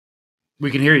We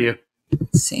can hear you.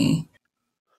 Let's see.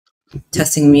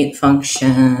 Testing mute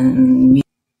function. Mute,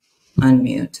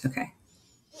 unmute. Okay.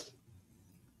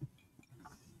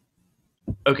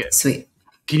 Okay. Sweet.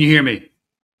 Can you hear me,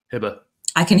 Hiba?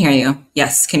 I can hear you.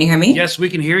 Yes. Can you hear me? Yes, we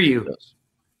can hear you. Yes.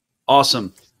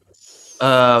 Awesome.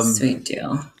 Sweet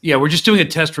deal. Yeah, we're just doing a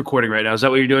test recording right now. Is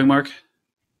that what you're doing, Mark?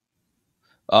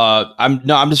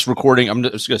 I'm just recording. I'm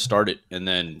just gonna start it and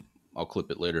then I'll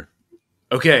clip it later.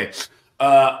 Okay.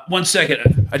 1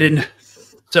 second. I didn't.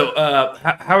 So,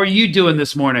 how are you doing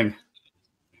this morning,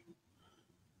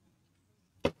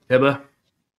 Hiba?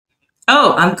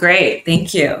 Oh, I'm great.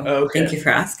 Thank you. Okay. Thank you for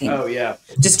asking. Oh yeah.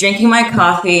 Just drinking my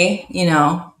coffee,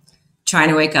 trying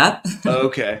to wake up.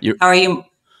 Okay. How are you,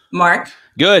 Mark?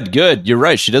 Good. You're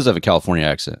right. She does have a California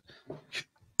accent.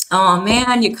 Oh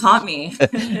man, you caught me.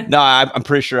 No, I'm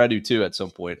pretty sure I do too at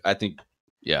some point. I think,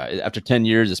 yeah, after 10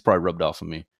 years, it's probably rubbed off on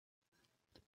me.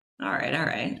 All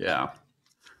right. Yeah.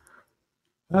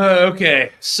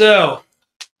 Okay. So,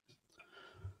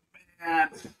 man,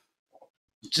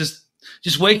 just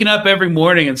waking up every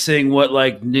morning and seeing what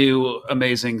like new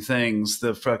amazing things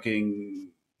the fucking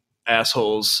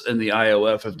assholes in the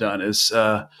IOF have done is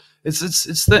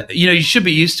it's the you should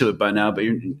be used to it by now, but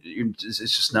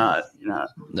it's just not. You're not.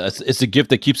 It's a gift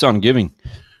that keeps on giving.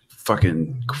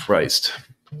 Fucking Christ.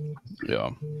 Yeah.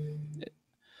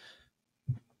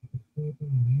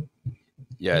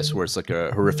 Yeah, I swear it's like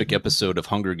a horrific episode of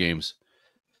Hunger Games.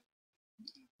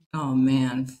 Oh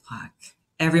man, fuck.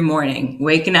 Every morning,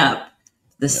 waking up,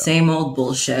 the same old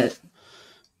bullshit.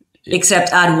 Except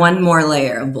add one more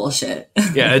layer of bullshit.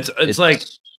 Yeah, it's like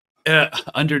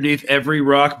underneath every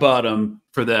rock bottom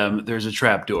for them, there's a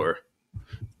trapdoor.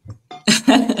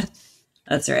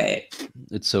 That's right.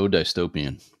 It's so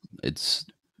dystopian. It's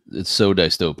so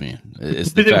dystopian.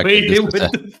 It's the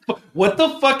fact what the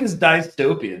fuck is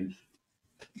dystopian?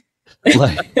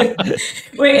 Like,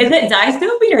 wait, is it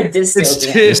dystopian or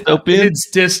dystopian?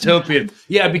 It's dystopian.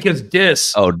 Yeah, because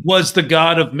Dis was the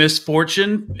god of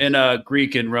misfortune in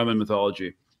Greek and Roman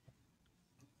mythology.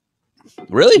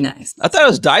 Really? Nice. I thought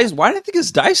it was Why did I think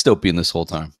it's dystopian this whole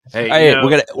time? Hey,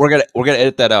 we're gonna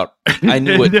edit that out. I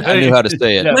knew it. I knew how to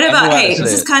say it. What about this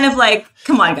is kind of like,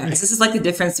 come on guys, this is like the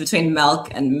difference between milk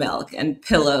and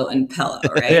pillow and pillow,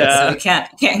 right? Yeah. So we can't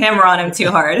hammer on him too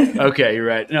hard. Okay, you're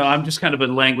right. No, I'm just kind of a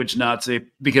language Nazi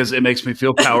because it makes me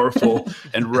feel powerful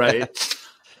and right.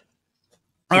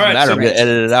 All right, I'm gonna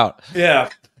edit it out. Yeah.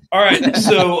 All right,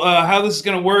 so how this is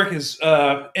going to work is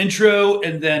intro,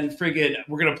 and then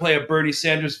we're going to play a Bernie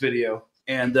Sanders video.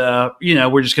 And,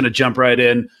 we're just going to jump right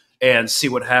in and see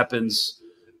what happens.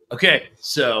 Okay,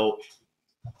 so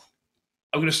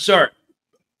I'm going to start.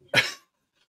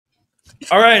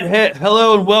 All right,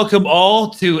 hello and welcome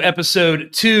all to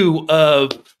episode 2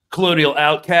 of Colonial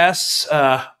Outcasts.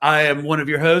 I am one of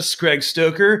your hosts, Greg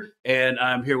Stoker, and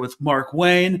I'm here with Mark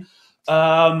Wayne.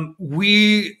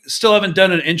 We still haven't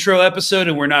done an intro episode,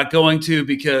 and we're not going to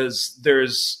because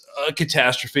there's a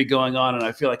catastrophe going on, and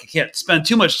I feel like I can't spend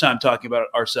too much time talking about it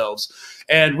ourselves.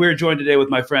 And we're joined today with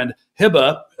my friend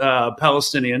Hiba,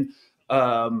 Palestinian,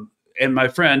 and my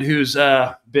friend who's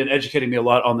been educating me a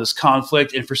lot on this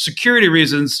conflict. And for security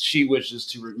reasons, she wishes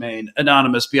to remain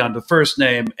anonymous beyond a first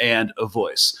name and a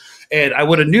voice. And I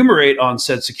would enumerate on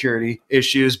said security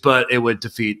issues, but it would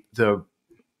defeat the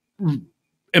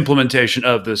implementation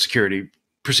of the security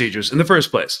procedures in the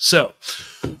first place. So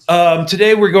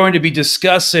today we're going to be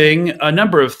discussing a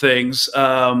number of things.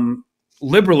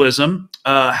 Liberalism,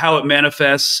 how it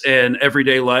manifests in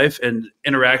everyday life and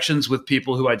interactions with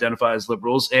people who identify as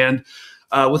liberals, and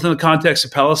within the context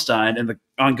of Palestine and the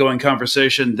ongoing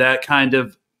conversation, that kind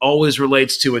of always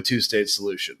relates to a two-state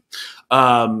solution.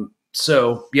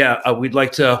 So, we'd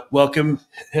like to welcome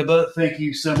Hiba. Thank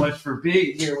you so much for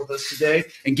being here with us today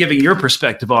and giving your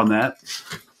perspective on that.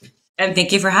 And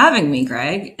thank you for having me,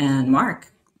 Greg and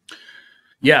Mark.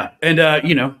 Yeah. And,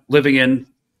 living in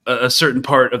a certain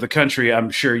part of the country, I'm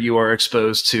sure you are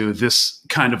exposed to this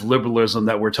kind of liberalism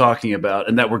that we're talking about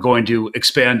and that we're going to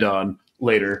expand on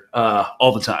later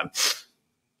all the time.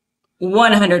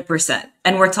 100%.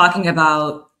 And we're talking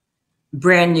about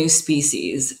brand new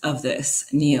species of this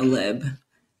neolib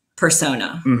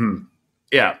persona. Mm-hmm.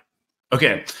 Yeah.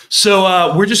 Okay.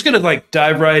 So we're just going to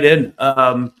dive right in.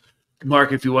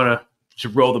 Mark, if you want to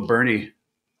roll the Bernie.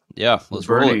 Yeah. Let's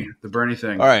roll it. The Bernie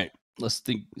thing. All right. Let's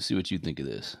see what you think of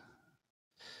this.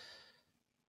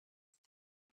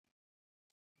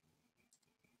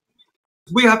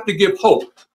 We have to give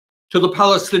hope to the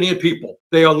Palestinian people.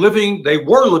 They were living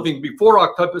before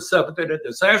October 7th in a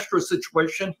disastrous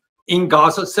situation in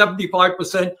Gaza,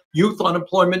 75% youth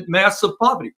unemployment, massive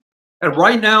poverty. And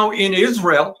right now in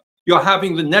Israel, You're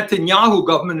having the Netanyahu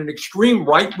government, an extreme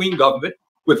right-wing government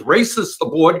with racists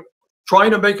aboard,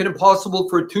 trying to make it impossible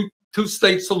for a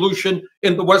two-state solution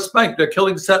in the West Bank. They're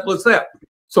killing settlers there.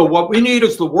 So what we need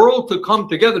is the world to come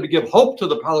together to give hope to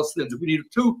the Palestinians. We need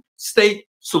a two-state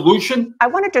solution. I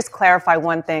want to just clarify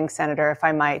one thing, Senator, if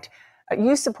I might.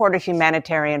 You support a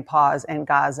humanitarian pause in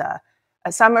Gaza.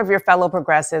 Some of your fellow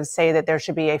progressives say that there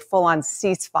should be a full-on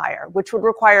ceasefire, which would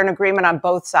require an agreement on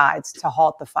both sides to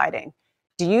halt the fighting.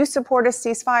 Do you support a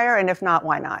ceasefire? And if not,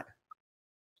 why not?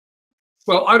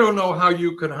 Well, I don't know how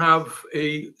you can have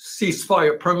a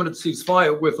ceasefire, permanent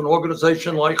ceasefire, with an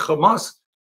organization like Hamas,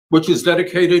 which is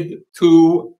dedicated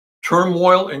to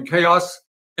turmoil and chaos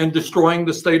and destroying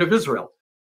the state of Israel.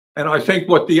 And I think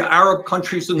what the Arab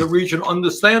countries in the region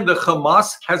understand, that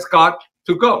Hamas has got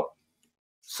to go.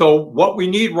 So what we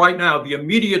need right now, the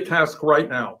immediate task right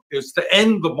now, is to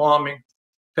end the bombing,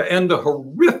 to end the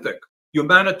horrific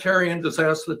humanitarian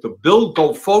disaster, to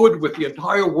go forward with the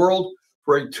entire world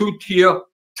for a two-tier,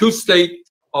 two-state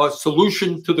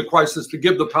solution to the crisis, to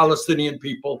give the Palestinian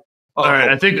people. All right,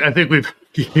 I think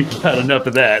we've got enough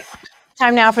of that.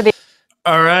 Time now for the.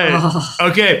 All right.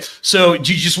 Okay. So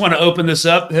do you just want to open this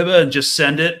up, Hiba, and just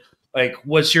send it? Like,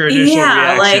 what's your initial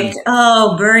reaction? Like,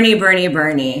 oh,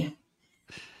 Bernie.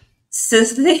 So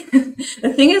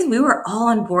the thing is, we were all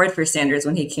on board for Sanders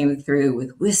when he came through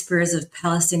with whispers of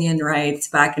Palestinian rights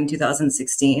back in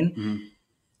 2016. Mm-hmm.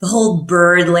 The whole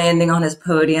bird landing on his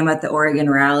podium at the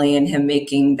Oregon rally and him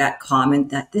making that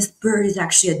comment that this bird is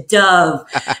actually a dove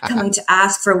coming to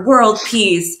ask for world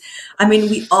peace. I mean,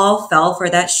 we all fell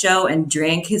for that show and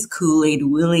drank his Kool-Aid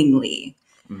willingly.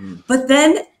 Mm-hmm. But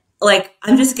then, like,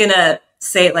 I'm just going to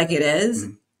say it like it is.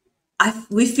 Mm-hmm.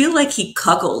 We feel like he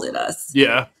cuckolded us.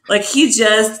 Yeah. Like, he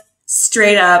just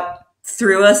straight up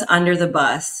threw us under the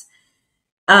bus.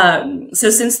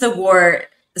 So since the war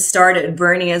started,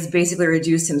 Bernie has basically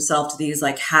reduced himself to these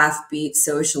like half-beat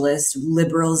socialist,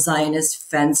 liberal Zionist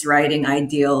fence-riding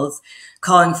ideals,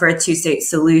 calling for a two-state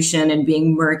solution and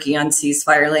being murky on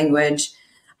ceasefire language.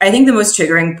 I think the most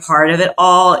triggering part of it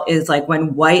all is like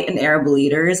when white and Arab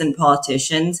leaders and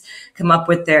politicians come up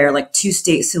with their like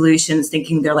two-state solutions,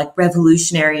 thinking they're like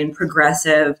revolutionary and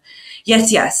progressive.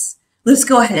 Yes, let's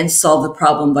go ahead and solve the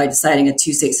problem by deciding a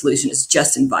two-state solution is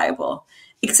just and viable.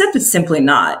 Except it's simply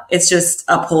not. It's just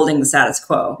upholding the status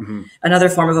quo. Mm-hmm. Another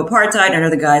form of apartheid under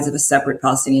the guise of a separate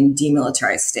Palestinian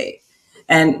demilitarized state.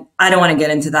 And I don't want to get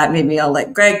into that. Maybe I'll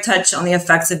let Greg touch on the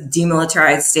effects of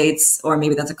demilitarized states, or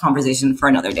maybe that's a conversation for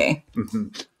another day. Mm-hmm.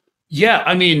 Yeah,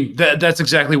 I mean, that's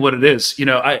exactly what it is. You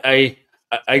know,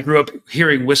 I grew up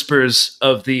hearing whispers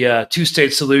of the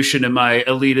two-state solution in my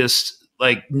elitist,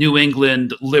 like New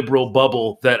England liberal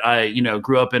bubble that I,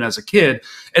 grew up in as a kid.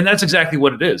 And that's exactly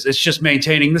what it is. It's just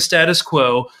maintaining the status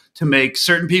quo to make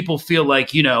certain people feel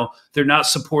like, they're not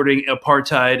supporting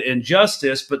apartheid and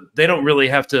justice, but they don't really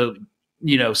have to,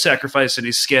 sacrifice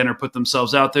any skin or put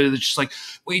themselves out there. They're just like,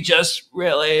 we just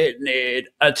really need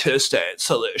a two-state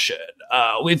solution.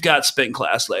 We've got spin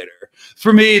class later.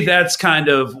 For me, that's kind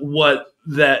of what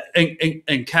that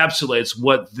encapsulates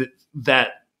what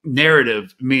that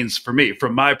narrative means for me,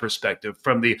 from my perspective,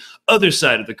 from the other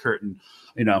side of the curtain,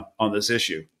 on this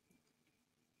issue.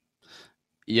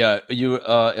 Yeah,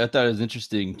 I thought it was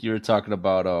interesting. You were talking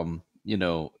about, I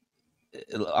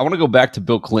want to go back to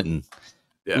Bill Clinton.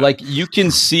 Yeah. Like, you can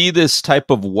see this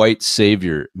type of white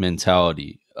savior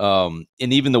mentality, and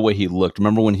even the way he looked.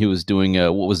 Remember when he was doing,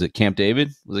 what was it, Camp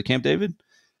David? Was it Camp David?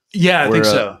 Yeah, I think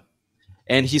so.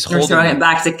 And he's throwing it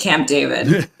back to Camp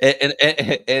David.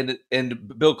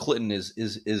 and Bill Clinton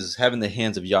is having the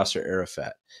hands of Yasser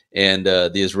Arafat and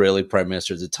the Israeli prime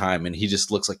minister at the time, and he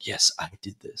just looks like, yes, I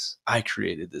did this. I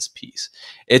created this peace.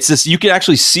 It's this, you can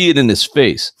actually see it in his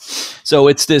face. So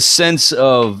it's this sense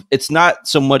of, it's not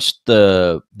so much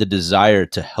the desire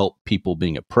to help people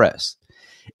being oppressed.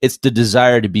 It's the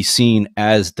desire to be seen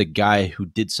as the guy who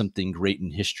did something great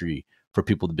in history for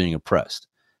people being oppressed.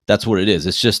 That's what it is.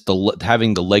 It's just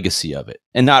having the legacy of it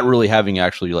and not really having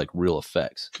actually like real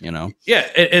effects, Yeah.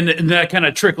 And that kind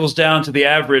of trickles down to the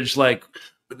average, like,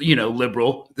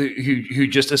 liberal who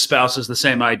just espouses the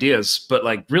same ideas, but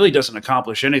like really doesn't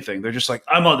accomplish anything. They're just like,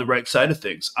 I'm on the right side of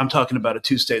things. I'm talking about a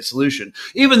two-state solution,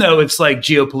 even though it's like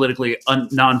geopolitically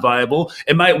non-viable.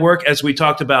 It might work, as we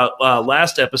talked about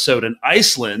last episode, in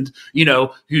Iceland,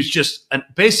 who's just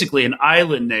basically an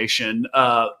island nation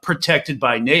protected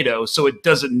by NATO. So it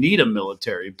doesn't need a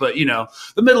military, but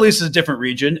the Middle East is a different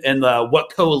region, and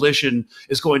what coalition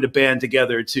is going to band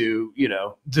together to,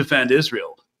 defend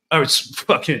Israel? Oh, it's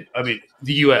the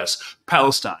U.S.,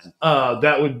 Palestine.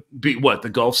 That would be what, the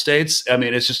Gulf states? I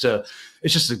mean, it's just a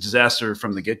disaster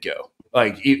from the get-go.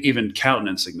 like even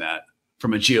countenancing that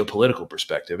from a geopolitical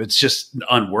perspective. It's just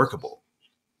unworkable.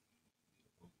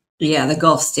 Yeah, the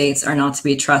Gulf states are not to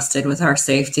be trusted with our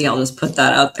safety. I'll just put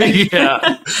that out there.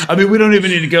 Yeah. I mean, we don't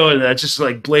even need to go into that. It's just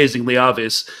like blazingly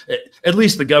obvious. At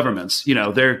least the governments,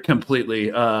 they're completely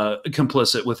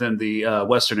complicit within the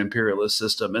Western imperialist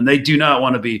system, and they do not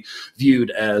want to be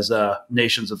viewed as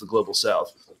nations of the global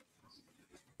South.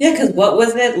 Yeah, because what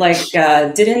was it like?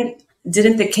 Didn't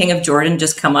the King of Jordan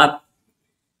just come up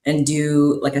and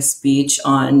do like a speech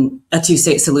on a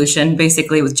 2-state solution,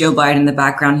 basically with Joe Biden in the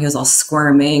background? He was all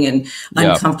squirming and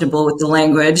uncomfortable with the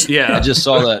language. Yeah, I just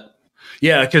saw that.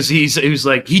 Yeah, because he was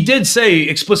like, he did say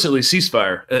explicitly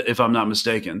ceasefire, if I'm not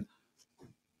mistaken.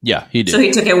 Yeah, he did. So he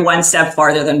took it one step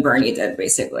farther than Bernie did,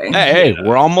 basically. Hey,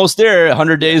 we're almost there.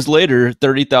 100 days later,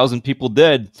 30,000 people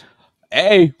dead.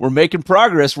 Hey, we're making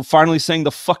progress. We're finally saying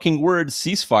the fucking word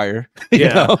ceasefire.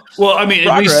 Yeah. Well, I mean,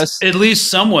 Progress. at least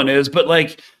someone is, but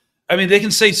like, I mean, they can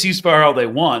say ceasefire all they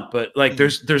want, but like,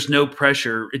 there's no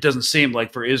pressure. It doesn't seem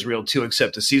like for Israel to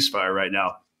accept a ceasefire right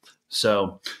now.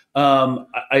 So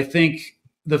I think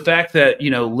the fact that,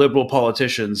 liberal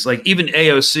politicians, like even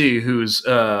AOC, who's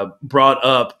brought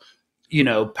up,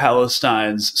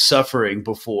 Palestine's suffering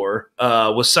before,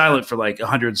 was silent for like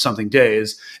 100-something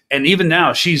days. And even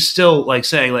now she's still like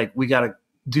saying like, we got to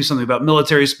do something about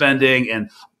military spending, and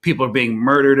people are being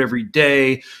murdered every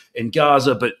day in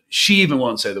Gaza, but she even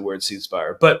won't say the word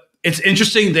ceasefire. But it's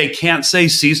interesting. They can't say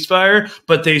ceasefire,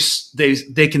 but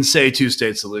they can say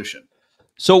 2-state solution.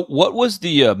 So what was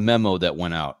the memo that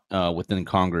went out within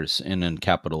Congress and in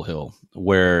Capitol Hill,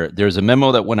 where there's a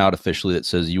memo that went out officially that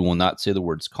says you will not say the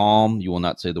words calm, you will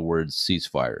not say the words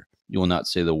ceasefire, you will not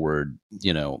say the word,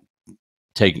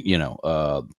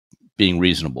 being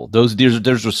reasonable.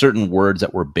 There's certain words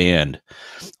that were banned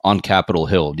on Capitol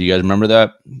Hill. Do you guys remember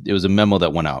that? It was a memo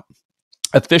that went out.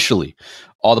 Officially,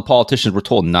 all the politicians were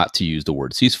told not to use the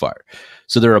word ceasefire.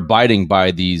 So they're abiding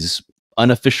by these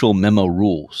unofficial memo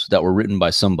rules that were written by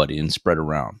somebody and spread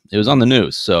around. It was on the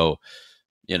news. So,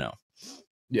 Yeah.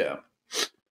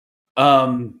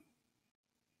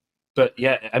 But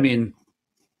yeah, I mean,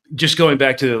 just going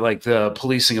back to like the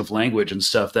policing of language and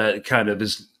stuff, that kind of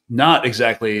is not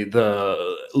exactly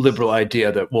the liberal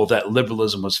idea that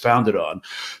liberalism was founded on.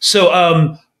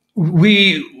 So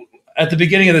we, at the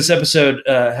beginning of this episode,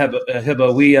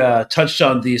 Heba, we touched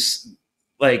on these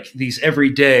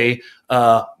everyday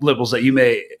liberals that you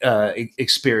may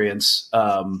experience,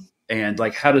 and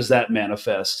like, how does that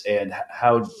manifest, and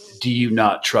how do you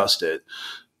not trust it?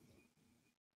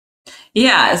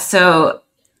 Yeah, so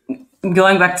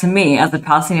going back to me as a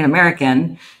Palestinian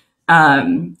American,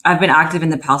 I've been active in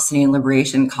the Palestinian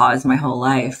liberation cause my whole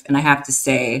life, and I have to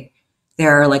say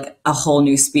there are like a whole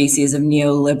new species of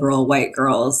neoliberal white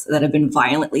girls that have been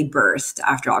violently birthed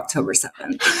after October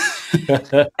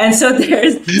 7th. And so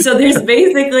there's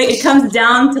basically, it comes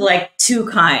down to like two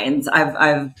kinds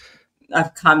I've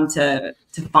come to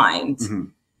find.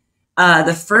 Mm-hmm.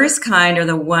 The first kind are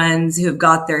the ones who've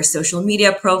got their social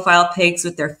media profile pics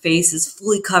with their faces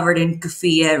fully covered in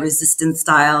keffiyeh resistance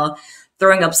style,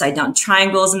 throwing upside down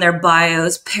triangles in their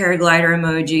bios, paraglider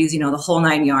emojis, the whole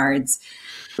 9 yards.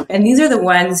 And these are the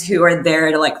ones who are there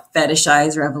to like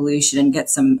fetishize revolution and get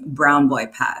some brown boy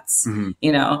pats, mm-hmm.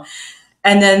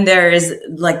 And then there's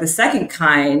like the second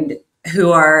kind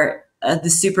who are the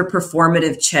super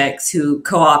performative chicks who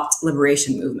co-opt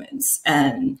liberation movements.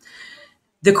 And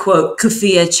the quote,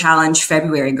 keffiyeh challenge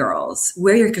February girls,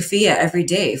 wear your keffiyeh every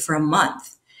day for a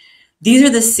month. These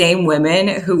are the same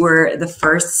women who were the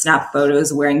first snap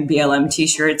photos wearing BLM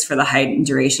t-shirts for the height and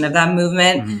duration of that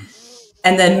movement. Mm-hmm.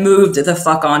 And then moved the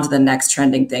fuck on to the next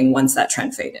trending thing once that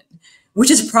trend faded, which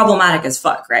is problematic as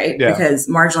fuck, right? Yeah. Because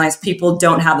marginalized people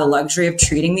don't have the luxury of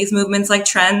treating these movements like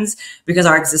trends because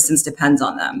our existence depends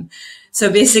on them.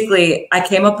 So basically, I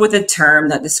came up with a term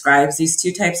that describes these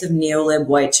two types of neolib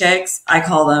white chicks. I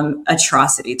call them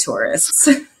atrocity tourists.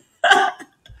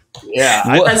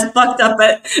 Yeah. As fucked up.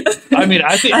 I mean,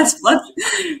 I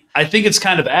think it's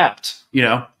kind of apt,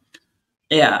 Yeah.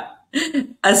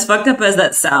 As fucked up as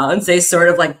that sounds, they sort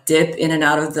of like dip in and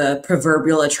out of the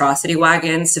proverbial atrocity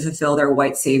wagons to fulfill their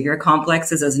white savior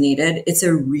complexes as needed. It's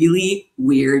a really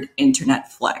weird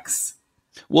internet flex.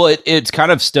 Well, it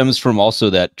kind of stems from also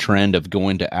that trend of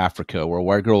going to Africa, where a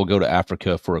white girl will go to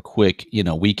Africa for a quick,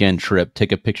 weekend trip,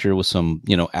 take a picture with some,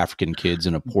 African kids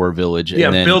in a poor village. Yeah,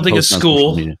 and then building a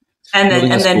school. And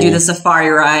then do the safari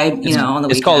ride, on the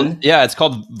weekend. It's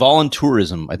called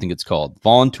voluntourism. I think it's called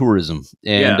voluntourism.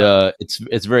 And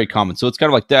it's very common. So it's kind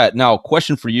of like that. Now,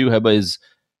 question for you, Heba, is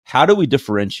how do we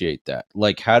differentiate that?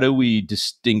 Like, how do we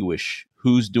distinguish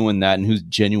who's doing that and who's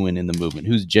genuine in the movement,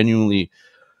 who's genuinely,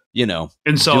 you know,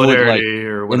 in solidarity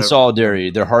or whatever. In solidarity,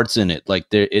 their heart's in it. Like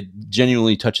it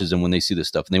genuinely touches them when they see this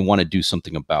stuff and they want to do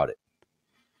something about it.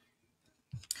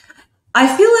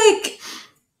 I feel like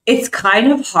it's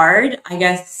kind of hard. I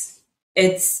guess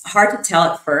it's hard to tell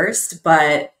at first,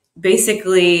 but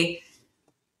basically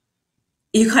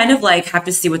you kind of like have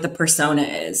to see what the persona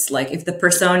is. Like if the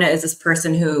persona is this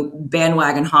person who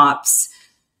bandwagon hops,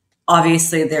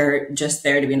 obviously they're just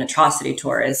there to be an atrocity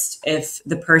tourist. If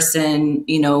the person,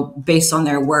 you know, based on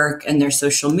their work and their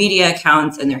social media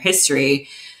accounts and their history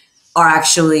are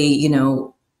actually, you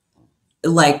know,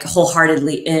 like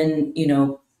wholeheartedly in, you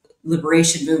know,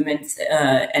 liberation movements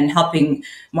and helping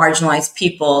marginalized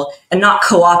people and not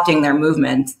co-opting their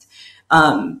movement,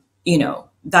 you know,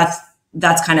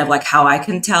 that's kind of like how I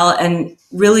can tell. And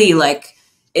really like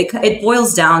it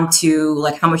boils down to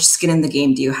like how much skin in the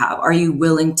game do you have? Are you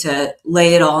willing to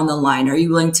lay it all on the line? Are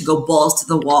you willing to go balls to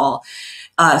the wall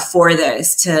for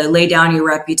this, to lay down your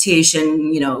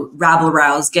reputation, you know, rabble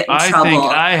rouse, get in trouble? I think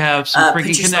I have some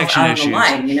freaking connection issues. On the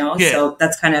line, you know? Yeah. So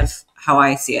that's kind of how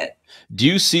I see it. Do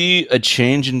you see a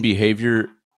change in behavior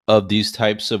of these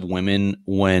types of women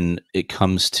when it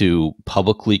comes to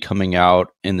publicly coming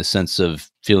out in the sense of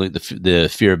feeling the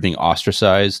fear of being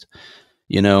ostracized?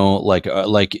 You know, like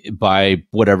by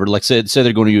whatever, like say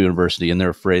they're going to university and they're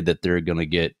afraid that they're going to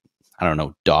get, I don't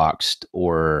know, doxxed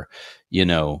or, you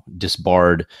know,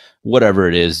 disbarred, whatever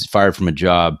it is, fired from a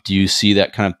job. Do you see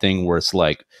that kind of thing where it's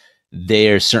like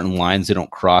there are certain lines they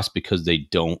don't cross because they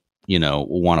don't, you know,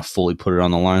 want to fully put it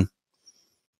on the line?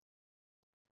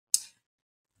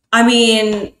 I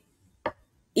mean,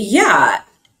 yeah,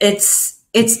 this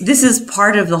is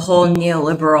part of the whole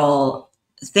neoliberal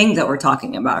thing that we're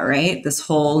talking about, right? This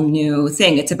whole new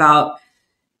thing. It's about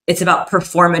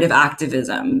performative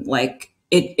activism. Like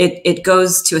it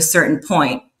goes to a certain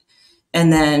point,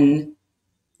 and then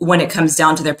when it comes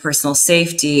down to their personal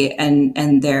safety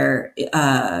and their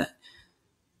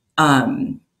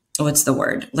what's the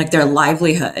word? Like their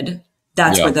livelihood,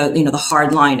 that's where the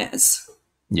hard line is.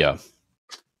 Yeah.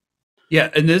 Yeah,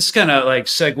 and this kind of like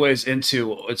segues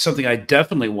into it's something I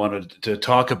definitely wanted to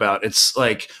talk about. It's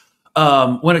like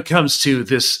when it comes to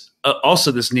this,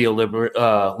 also this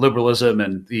neoliberalism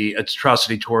and the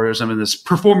atrocity tourism and this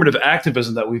performative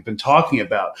activism that we've been talking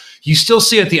about, you still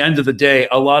see at the end of the day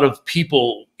a lot of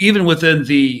people, even within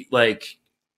the like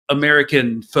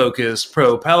American focused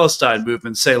pro-Palestine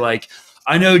movement, say like,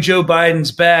 I know Joe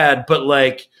Biden's bad, but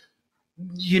like,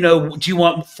 you know, do you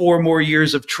want 4 more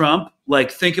years of Trump?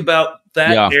 Like, think about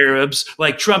that. Arabs,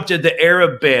 like Trump did the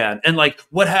Arab ban, and like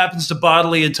what happens to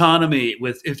bodily autonomy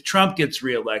if Trump gets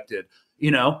reelected?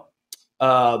 You know,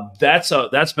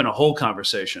 that's been a whole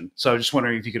conversation. So I was just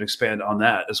wondering if you could expand on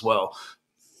that as well.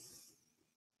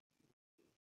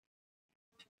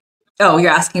 Oh,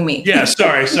 you're asking me? Yeah,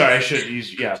 sorry, I should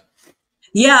use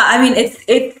Yeah, I mean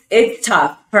it's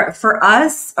tough for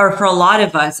us, or for a lot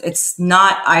of us. It's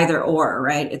not either or,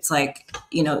 right? It's like,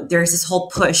 you know, there's this whole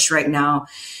push right now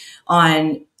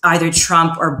on either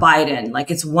Trump or Biden,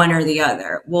 like it's one or the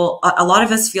other. Well, a lot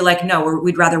of us feel like no,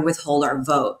 we'd rather withhold our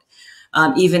vote,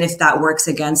 even if that works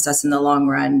against us in the long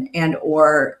run, and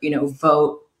or you know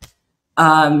vote,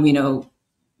 you know,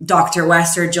 Dr.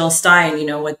 West or Jill Stein, you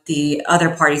know, what the other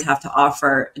parties have to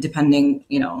offer, depending,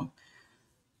 you know,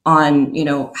 on, you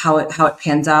know, how it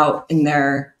pans out in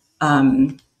their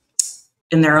own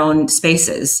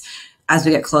spaces as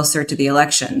we get closer to the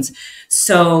elections.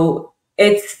 So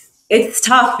it's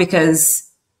tough because,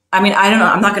 I mean, I don't know,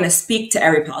 I'm not going to speak to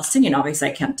every Palestinian, obviously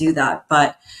I can't do that,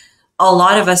 but a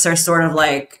lot of us are sort of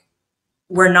like,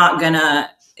 we're not going to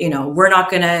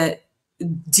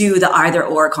do the either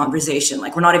or conversation.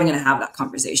 Like we're not even going to have that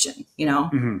conversation, you know?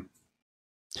 Mm-hmm.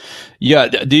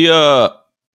 Yeah.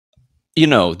 You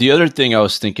know, the other thing I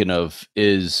was thinking of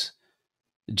is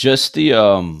just the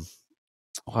wow,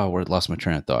 I lost my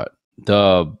train of thought.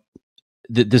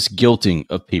 This guilting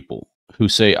of people who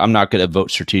say, I'm not going to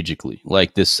vote strategically.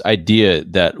 Like this idea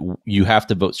that you have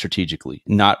to vote strategically,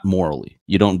 not morally.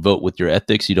 You don't vote with your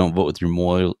ethics. You don't vote with your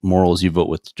morals. You vote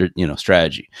with, you know,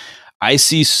 strategy. I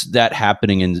see that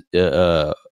happening in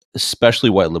especially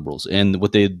white liberals. And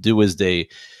what they do is they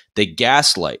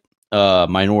gaslight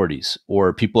minorities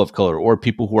or people of color or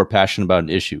people who are passionate about an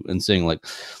issue and saying like,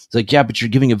 it's like, yeah, but you're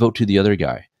giving a vote to the other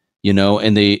guy, you know,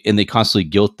 and they constantly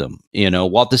guilt them, you know,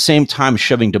 while at the same time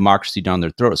shoving democracy down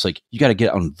their throat. It's like, you got to get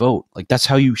out and vote. Like, that's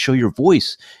how you show your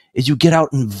voice, is you get out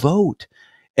and vote.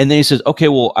 And then he says, okay,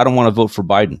 well, I don't want to vote for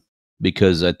Biden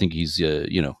because I think he's,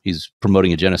 you know, he's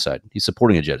promoting a genocide. He's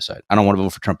supporting a genocide. I don't want to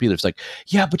vote for Trump either. It's like,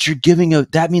 yeah, but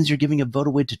that means you're giving a vote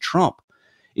away to Trump.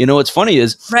 You know, what's funny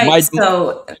is right.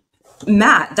 So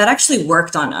Matt, that actually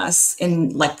worked on us in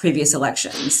like previous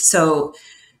elections. So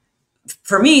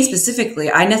for me specifically,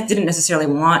 I didn't necessarily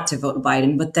want to vote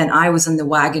Biden, but then I was in the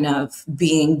wagon of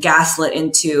being gaslit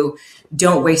into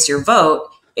don't waste your vote.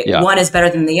 One is better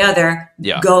than the other.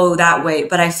 Go that way.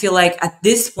 But I feel like at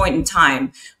this point in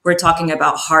time, we're talking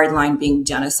about hardline being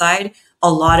genocide.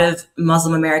 A lot of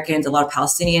Muslim Americans, a lot of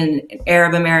Palestinian and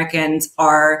Arab Americans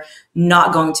are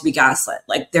not going to be gaslit.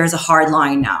 Like there's a hard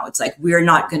line now. It's like, we're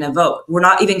not going to vote. We're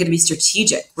not even going to be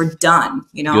strategic. We're done,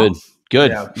 you know? Good.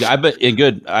 Yeah,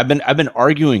 I've been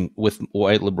arguing with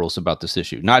white liberals about this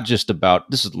issue, not just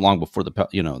about, this is long before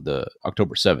the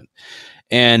October 7th.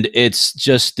 And it's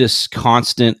just this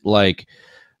constant like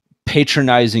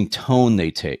patronizing tone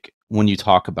they take when you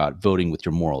talk about voting with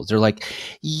your morals. They're like,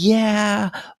 yeah,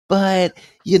 but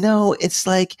you know, it's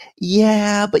like,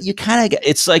 yeah, but you kind of,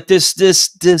 it's like this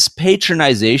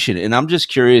patronization. And I'm just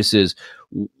curious is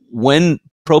when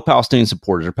pro-Palestinian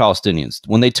supporters or Palestinians,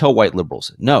 when they tell white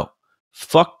liberals, no,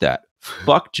 fuck that.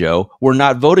 Fuck Joe. We're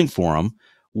not voting for him.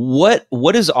 What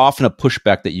is often a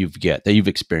pushback that you've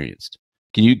experienced?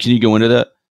 Can you go into that?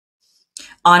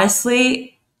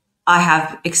 Honestly, I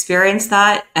have experienced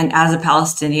that. And as a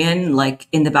Palestinian, like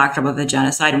in the backdrop of the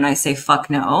genocide, when I say fuck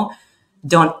no,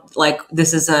 don't like,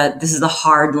 this is a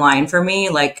hard line for me.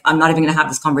 Like, I'm not even gonna have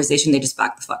this conversation. They just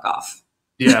back the fuck off.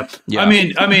 Yeah. I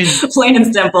mean, plain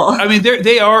and simple. I mean,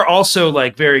 they are also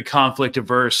like very conflict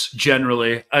averse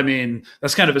generally. I mean,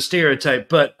 that's kind of a stereotype,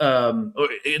 but or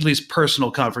at least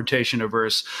personal confrontation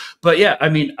averse. But yeah, I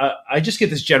mean, I just get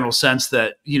this general sense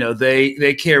that, you know,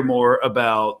 they care more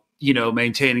about, you know,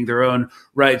 maintaining their own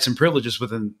rights and privileges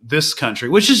within this country,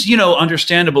 which is, you know,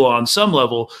 understandable on some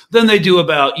level, than they do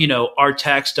about, you know, our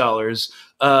tax dollars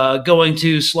going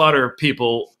to slaughter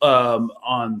people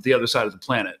on the other side of the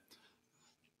planet.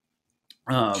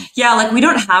 Yeah, like we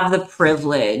don't have the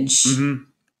privilege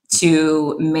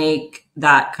to make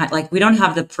that kind, like we don't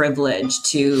have the privilege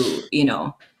to, you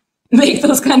know, make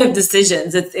those kind of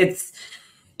decisions.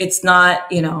 It's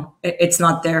not, you know, it's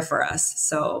not there for us.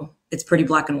 So it's pretty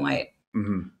black and white.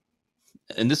 Mm-hmm.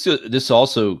 And this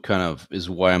also kind of is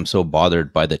why I'm so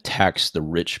bothered by the tax the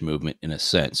rich movement in a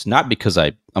sense. Not because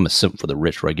I'm a simp for the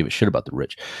rich or I give a shit about the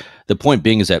rich. The point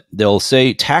being is that they'll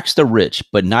say tax the rich,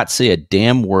 but not say a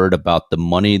damn word about the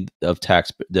money of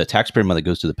the taxpayer money that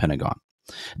goes to the Pentagon.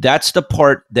 That's the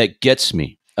part that gets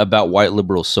me about white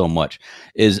liberals so much,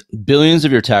 is billions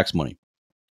of your tax money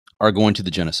are going to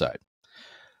the genocide.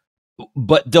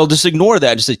 But they'll just ignore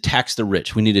that and just say tax the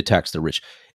rich. We need to tax the rich.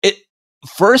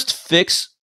 First, fix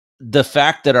the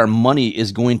fact that our money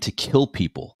is going to kill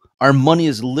people. Our money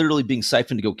is literally being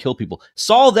siphoned to go kill people.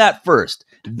 Solve that first,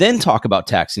 then talk about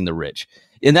taxing the rich.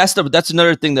 And that's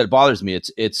another thing that bothers me.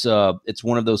 It's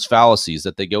one of those fallacies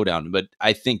that they go down. But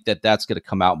I think that's going to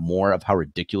come out more of how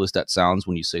ridiculous that sounds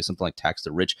when you say something like tax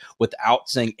the rich without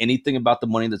saying anything about the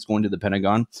money that's going to the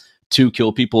Pentagon to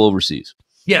kill people overseas.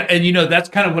 Yeah. And, you know, that's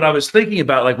kind of what I was thinking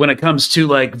about. Like when it comes to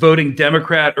like voting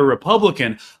Democrat or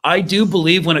Republican, I do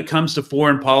believe when it comes to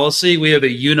foreign policy, we have a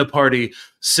uniparty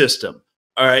system.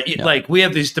 All right. Yeah. Like we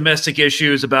have these domestic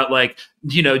issues about like,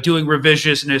 you know, doing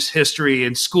revisionist history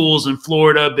in schools in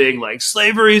Florida being like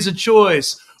slavery is a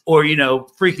choice, or, you know,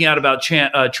 freaking out about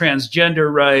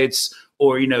transgender rights,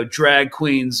 or, you know, drag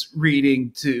queens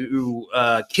reading to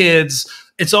kids.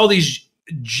 It's all these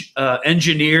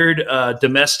engineered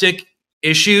domestic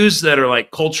issues that are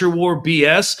like culture war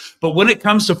BS. But when it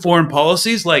comes to foreign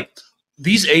policies, like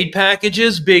these aid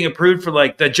packages being approved for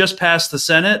like that just passed the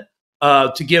Senate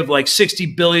to give like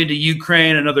 60 billion to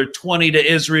Ukraine, another 20 to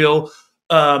Israel,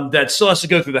 that still has to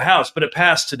go through the House, but it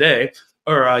passed today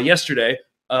or yesterday.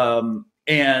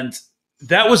 And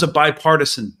that was a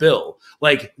bipartisan bill.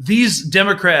 Like these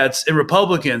Democrats and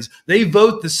Republicans, they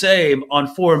vote the same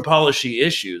on foreign policy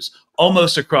issues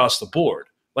almost across the board.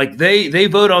 Like they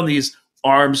vote on these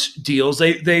arms deals.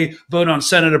 They vote on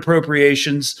Senate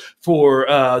appropriations for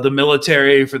the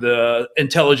military, for the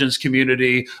intelligence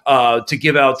community, to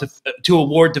give out to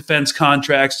award defense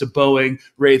contracts to Boeing,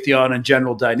 Raytheon, and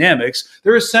General Dynamics.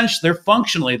 They're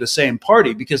functionally the same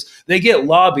party because they get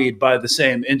lobbied by the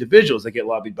same individuals. They get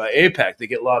lobbied by AIPAC. They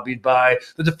get lobbied by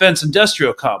the defense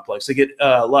industrial complex. They get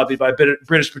lobbied by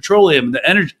British Petroleum and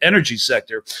the energy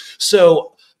sector.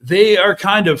 So they are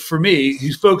kind of, for me,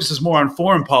 who focuses more on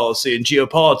foreign policy and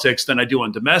geopolitics than I do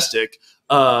on domestic.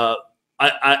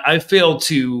 I fail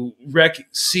to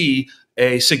see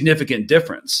a significant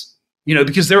difference, you know,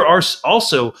 because there are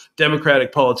also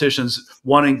Democratic politicians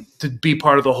wanting to be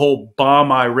part of the whole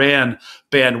bomb Iran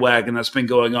bandwagon that's been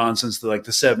going on since the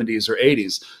 70s or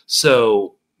 80s.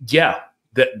 So, yeah,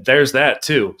 there's that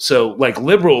too. So like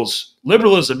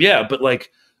liberalism, yeah, but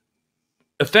like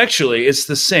effectually it's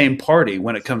the same party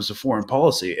when it comes to foreign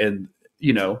policy, and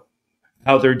you know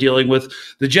how they're dealing with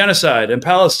the genocide in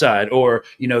Palestine, or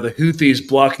you know the Houthis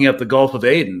blocking up the Gulf of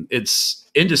Aden. It's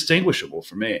indistinguishable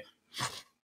for me.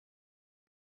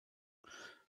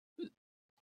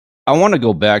 I want to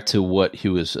go back to what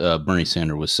Bernie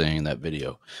Sanders was saying in that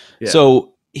video. Yeah.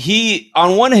 So he,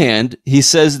 on one hand, he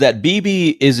says that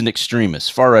Bibi is an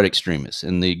extremist, far right extremist,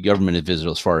 and the government of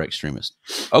Israel is far right extremist.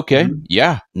 Okay,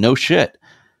 yeah, no shit.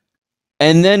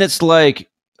 And then it's like,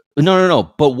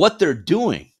 no. But what they're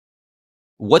doing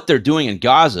in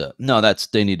Gaza, no,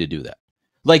 they need to do that.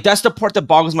 Like, that's the part that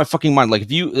boggles my fucking mind. Like,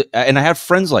 and I have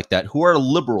friends like that who are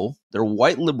liberal, they're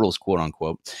white liberals, quote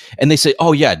unquote, and they say,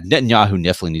 oh yeah, Netanyahu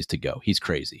definitely needs to go. He's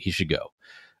crazy. He should go.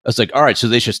 It's like, all right, so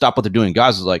they should stop what they're doing in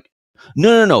Gaza. It's like,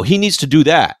 no, he needs to do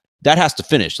that. That has to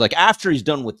finish. Like, after he's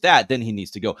done with that, then he needs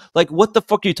to go. Like, what the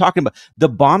fuck are you talking about? The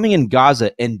bombing in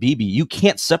Gaza and Bibi, you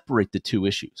can't separate the two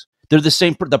issues. They're the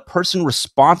same. The person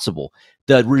responsible,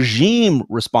 the regime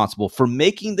responsible for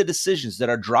making the decisions that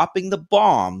are dropping the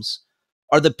bombs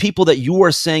are the people that you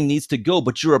are saying needs to go,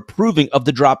 but you're approving of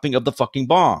the dropping of the fucking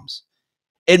bombs.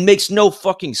 It makes no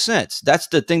fucking sense. That's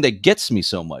the thing that gets me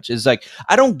so much. Is like,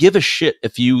 I don't give a shit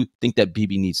if you think that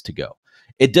Bibi needs to go.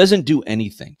 It doesn't do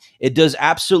anything. It does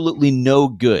absolutely no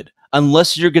good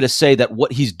unless you're going to say that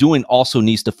what he's doing also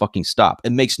needs to fucking stop.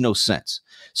 It makes no sense.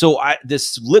 So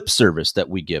this lip service that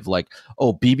we give, like,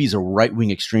 oh, Bibi's a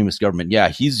right-wing extremist government. Yeah,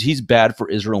 he's bad for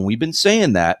Israel, and we've been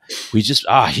saying that. He's just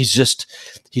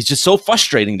so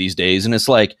frustrating these days, and it's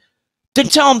like, then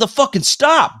tell him to fucking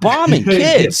stop bombing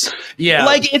kids. Yeah,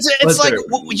 like it's like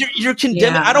you're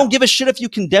condemning. Yeah. I don't give a shit if you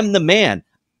condemn the man.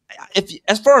 If,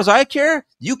 as far as I care,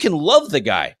 you can love the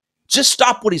guy. Just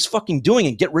stop what he's fucking doing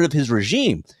and get rid of his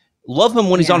regime. Love him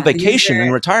when he's on vacation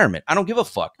in retirement. I don't give a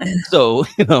fuck. So,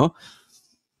 you know.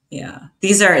 Yeah,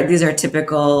 these are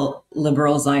typical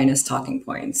liberal Zionist talking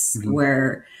points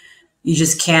where you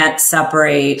just can't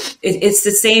separate. It's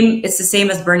the same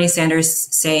as Bernie Sanders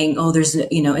saying, "Oh, there's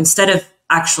instead of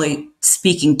actually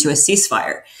speaking to a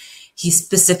ceasefire, he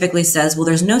specifically says, well,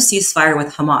 there's no ceasefire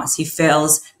with Hamas." He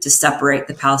fails to separate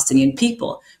the Palestinian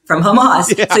people from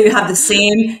Hamas. Yeah. So you have the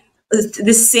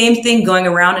same thing going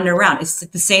around and around. It's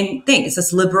the same thing. It's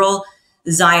this liberal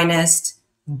Zionist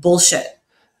bullshit.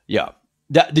 Yeah.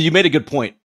 You made a good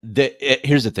point.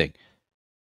 Here's the thing.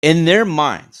 In their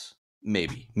minds,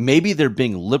 maybe they're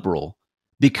being liberal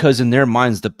because in their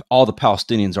minds, all the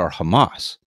Palestinians are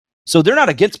Hamas. So they're not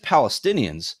against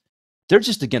Palestinians. They're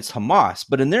just against Hamas.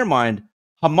 But in their mind,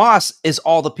 Hamas is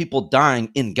all the people dying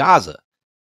in Gaza.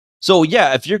 So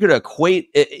yeah, if you're going to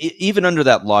equate, even under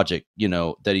that logic,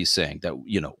 that he's saying that,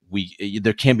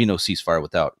 there can be no ceasefire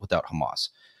without Hamas.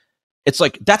 It's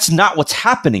like, that's not what's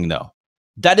happening though.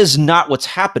 That is not what's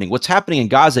happening. What's happening in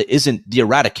Gaza isn't the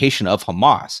eradication of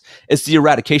Hamas. It's the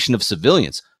eradication of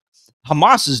civilians.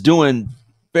 Hamas is doing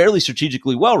fairly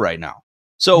strategically well right now.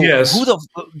 So yes.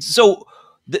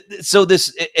 But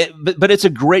it's a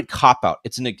great cop out.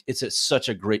 It's such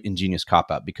a great ingenious cop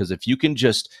out, because if you can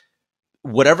just,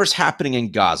 whatever's happening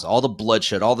in Gaza, all the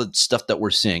bloodshed, all the stuff that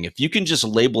we're seeing, if you can just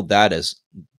label that as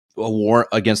a war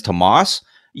against Hamas,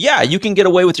 yeah, you can get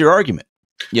away with your argument.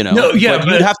 But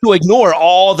you'd have to ignore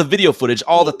all the video footage,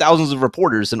 all the thousands of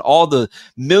reporters, and all the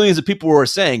millions of people who are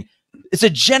saying it's a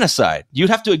genocide.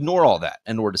 You'd have to ignore all that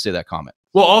in order to say that comment.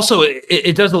 Well, also,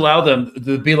 it does allow them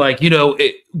to be like,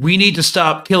 we need to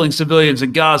stop killing civilians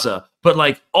in Gaza, but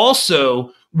like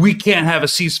also we can't have a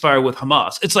ceasefire with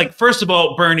Hamas. It's like, first of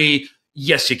all, Bernie,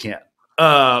 yes, you can.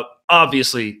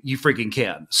 Obviously, you freaking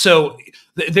can. So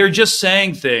they're just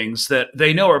saying things that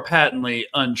they know are patently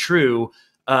untrue.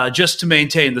 Just to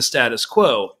maintain the status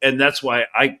quo, and that's why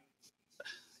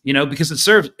because it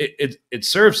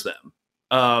serves them.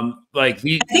 I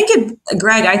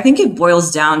think it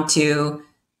boils down to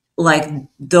like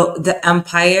the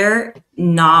empire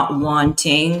not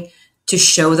wanting to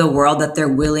show the world that they're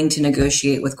willing to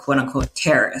negotiate with quote unquote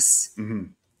terrorists.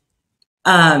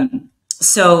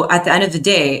 So at the end of the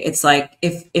day, it's like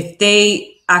if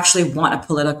they actually want a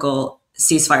political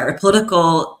ceasefire, a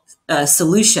political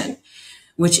solution,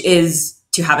 which is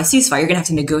to have a ceasefire, you're going to have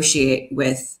to negotiate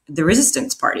with the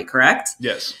resistance party, correct?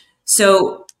 Yes.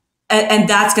 So, and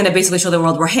that's going to basically show the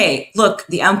world where, hey, look,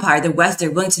 the empire, the West,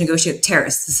 they're willing to negotiate with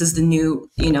terrorists. This is the new,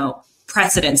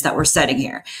 precedence that we're setting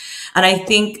here. And I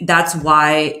think that's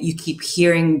why you keep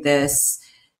hearing this,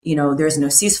 there's no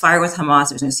ceasefire with Hamas,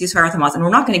 there's no ceasefire with Hamas, and we're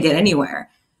not going to get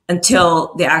anywhere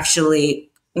until they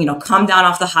actually, come down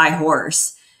off the high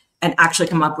horse and actually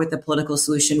come up with a political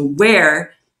solution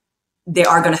where they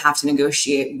are going to have to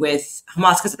negotiate with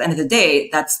Hamas, because at the end of the day,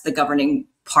 that's the governing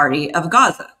party of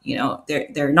Gaza. You know,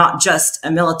 they're not just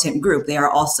a militant group; they are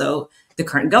also the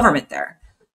current government there.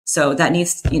 So that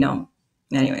needs, you know,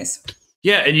 anyways.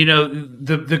 Yeah, and you know,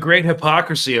 the great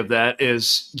hypocrisy of that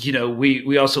is, you know,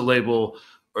 we also label,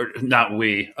 or not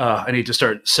we, I need to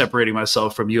start separating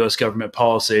myself from U.S. government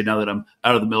policy now that I'm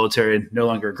out of the military and no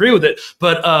longer agree with it.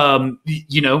 But,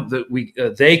 you know,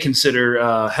 they consider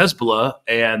Hezbollah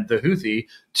and the Houthi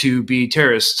to be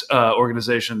terrorist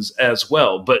organizations as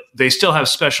well. But they still have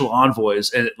special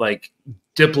envoys and like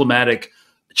diplomatic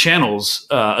channels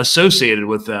associated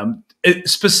with them,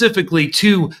 specifically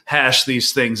to hash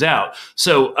these things out.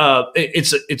 So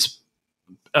it's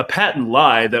a patent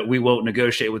lie that we won't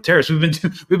negotiate with terrorists.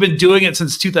 We've been doing it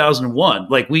since 2001.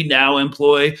 Like, we now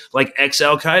employ like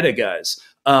ex-Al Qaeda guys.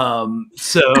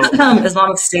 So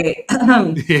Islamic State.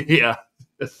 Yeah,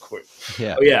 of course.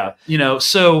 Yeah. Oh, yeah. You know,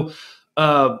 so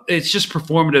it's just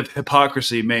performative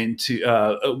hypocrisy meant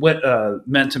to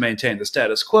maintain the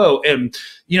status quo. And,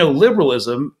 you know,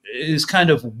 liberalism is kind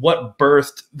of what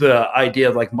birthed the idea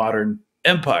of like modern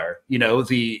empire, you know,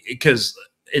 because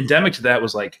endemic to that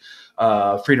was like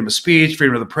freedom of speech,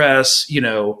 freedom of the press, you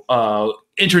know,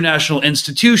 international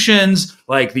institutions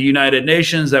like the United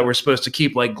Nations that were supposed to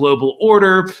keep like global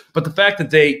order. But the fact that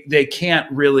they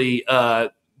can't really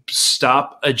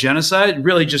stop a genocide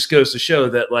really just goes to show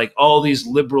that like all these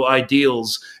liberal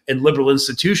ideals and liberal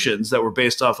institutions that were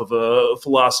based off of a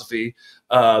philosophy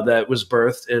that was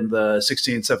birthed in the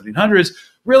 1700s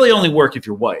really only work if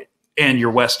you're white and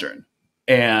you're Western.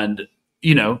 And,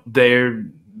 you know, they're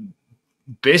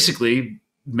basically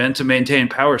meant to maintain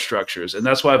power structures. And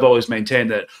that's why I've always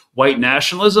maintained that white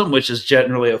nationalism, which is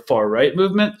generally a far right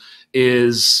movement,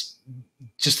 is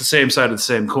just the same side of the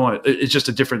same coin. It's just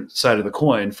a different side of the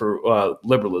coin for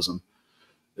liberalism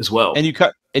as well. And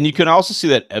you can also see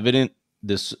that evident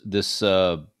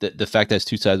the fact that it's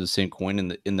two sides of the same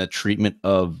coin in the treatment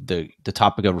of the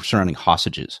topic of surrounding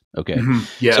hostages. Okay. Mm-hmm.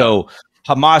 Yeah. So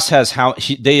Hamas has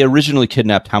they originally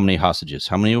kidnapped how many hostages?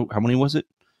 How many was it?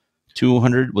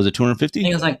 200? Was it 250? I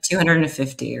think it was like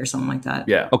 250 or something like that.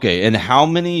 Yeah. Okay. And how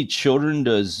many children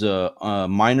does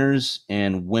minors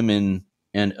and women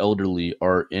and elderly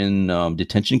are in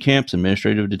detention camps,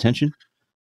 administrative detention?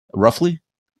 Roughly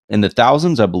in the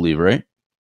thousands, I believe, right?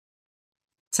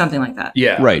 Something like that.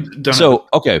 Yeah. Right. So,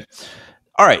 okay.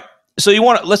 All right. So you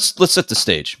want to let's set the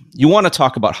stage. You want to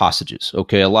talk about hostages.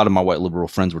 Okay. A lot of my white liberal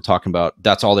friends were talking about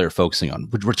that's all they were focusing on.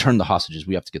 Return the hostages.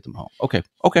 We have to get them home. Okay.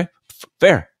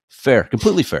 Fair.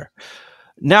 Completely fair.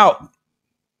 Now,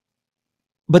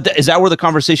 but is that where the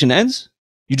conversation ends?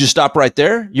 You just stop right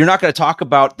there? You're not going to talk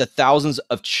about the thousands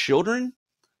of children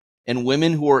and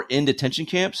women who are in detention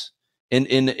camps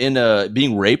in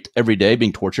being raped every day,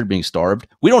 being tortured, being starved.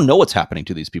 We don't know what's happening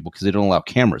to these people because they don't allow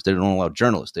cameras. They don't allow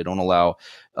journalists. They don't allow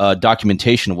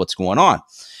documentation of what's going on.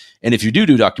 And if you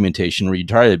do documentation or you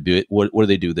try to do it, what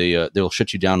do? They'll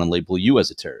shut you down and label you as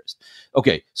a terrorist.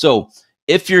 Okay, so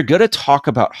if you're going to talk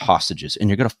about hostages and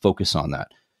you're going to focus on that,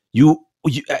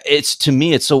 it's to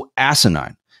me, it's so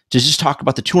asinine to just talk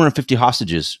about the 250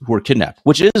 hostages who were kidnapped,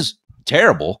 which is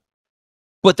terrible,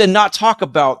 but then not talk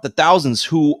about the thousands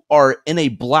who are in a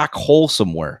black hole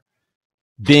somewhere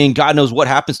being, God knows what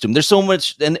happens to them. There's so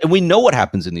much, and we know what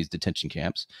happens in these detention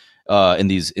camps, in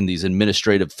these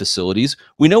administrative facilities.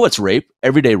 We know it's rape,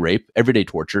 everyday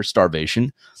torture,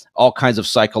 starvation, all kinds of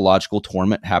psychological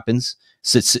torment happens.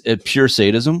 It's pure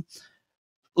sadism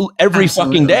every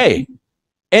fucking day.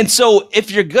 And so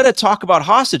if you're going to talk about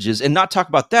hostages and not talk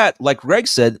about that, like Greg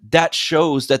said, that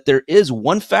shows that there is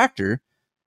one factor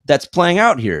that's playing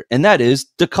out here, and that is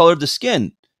the color of the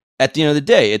skin. At the end of the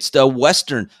day, it's a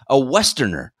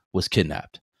Westerner was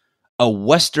kidnapped. A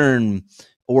Western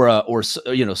or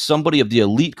somebody of the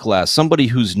elite class, somebody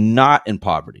who's not in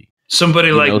poverty.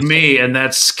 Somebody like me, and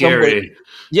that's scary.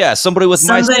 Somebody with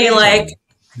somebody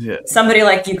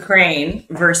like Ukraine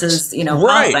versus, right.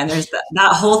 Palestine. There's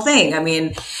that whole thing. I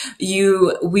mean,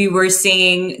 we were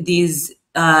seeing these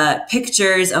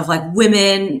pictures of like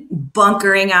women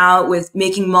bunkering out with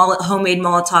making homemade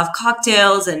Molotov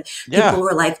cocktails, and people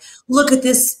were like, "Look at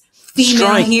this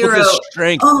female hero, look at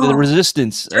strength, the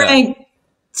resistance." Strength.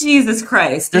 Jesus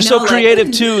Christ! They're so creative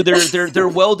too. They're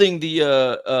welding the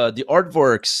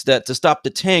aardvarks to stop the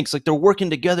tanks. Like, they're working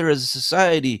together as a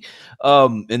society.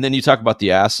 And then you talk about the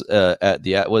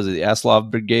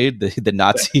Aslov Brigade, the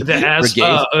Nazi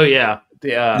brigade. The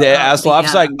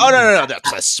Aslav's like, oh no,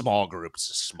 that's a small group. It's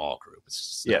a small group.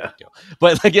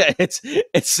 But like,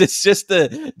 it's just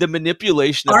the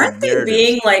manipulation. Aren't they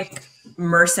being like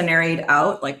mercenaried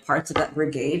out like parts of that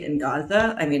brigade in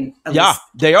Gaza? I mean, at Yeah, least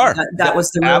they are. that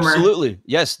was the rumor. Absolutely.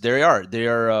 Yes, they are. They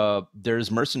are. There's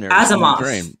mercenaries in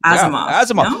Ukraine. Asimov. Yeah,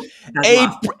 Asimov.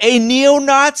 No? A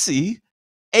neo-Nazi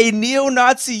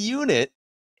unit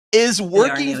is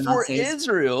working for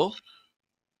Israel.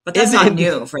 But that's not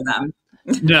new for them.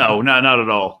 No, not at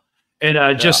all. And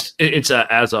it's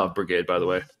a Azov brigade, by the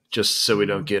way, just so we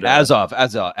don't get Azov.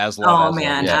 Oh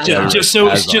man, yeah, just so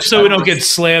we don't get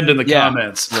slammed in the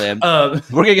comments. Slammed.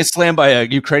 We're gonna get slammed by a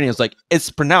Ukrainian. It's like it's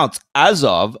pronounced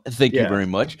Azov. Thank you very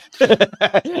much.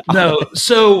 No,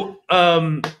 so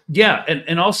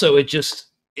and also it's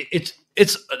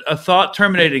a thought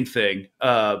terminating thing.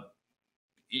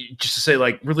 Just to say,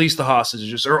 like, release the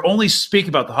hostages or only speak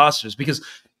about the hostages, because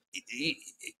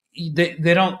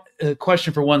they don't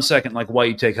question for 1 second like why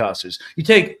you take hostages. You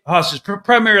take hostages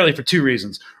primarily for two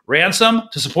reasons: ransom,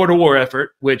 to support a war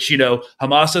effort, which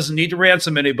Hamas doesn't need to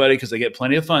ransom anybody because they get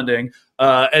plenty of funding,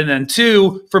 and then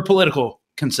two, for political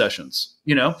concessions.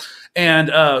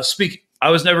 And I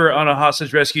was never on a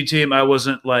hostage rescue team. I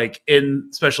wasn't like in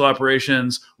special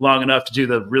operations long enough to do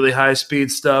the really high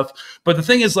speed stuff. But the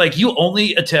thing is, like, you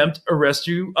only attempt a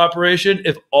rescue operation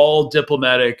if all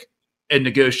diplomatic and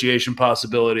negotiation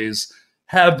possibilities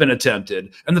have been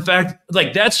attempted. And the fact,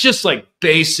 like, that's just like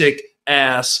basic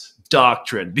ass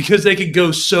doctrine, because they could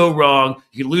go so wrong.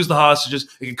 You could lose the hostages.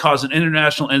 It could cause an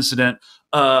international incident.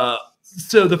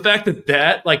 So the fact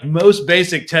that like most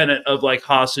basic tenet of like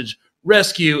hostage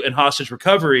rescue and hostage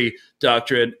recovery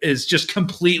doctrine is just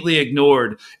completely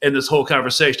ignored in this whole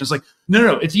conversation. It's like,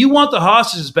 no. If you want the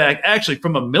hostages back, actually,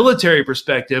 from a military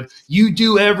perspective, you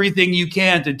do everything you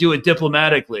can to do it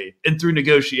diplomatically and through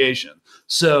negotiation.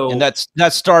 So, and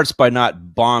that starts by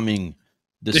not bombing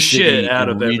the shit out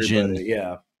of region, everybody.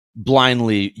 Yeah.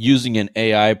 Blindly using an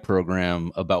AI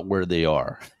program about where they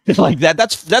are. Like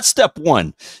that's step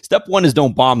one. Step one is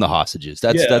don't bomb the hostages.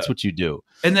 That's what you do.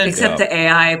 And then except the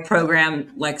AI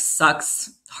program like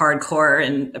sucks hardcore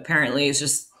and apparently is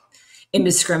just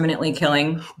indiscriminately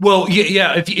killing. Well,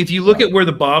 yeah. If you look at where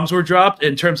the bombs were dropped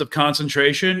in terms of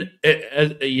concentration,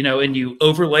 and you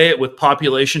overlay it with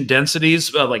population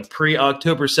densities like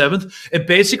pre-October 7th, it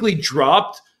basically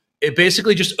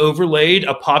just overlaid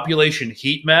a population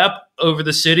heat map over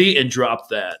the city and dropped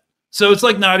that. So it's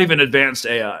like not even advanced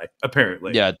AI,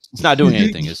 apparently. Yeah, it's not doing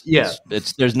anything. It's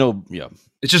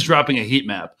just dropping a heat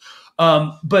map.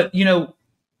 But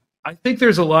I think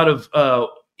there's a lot of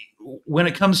when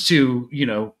it comes to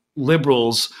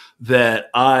liberals that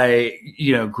I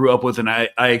grew up with and I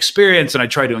experienced, and I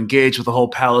try to engage with the whole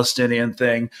Palestinian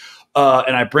thing,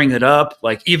 and I bring it up,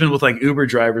 like even with like Uber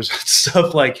drivers and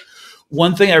stuff. Like,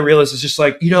 one thing I realized is just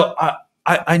like,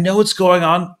 I know what's going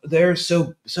on there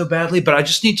so badly, but I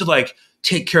just need to like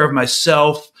take care of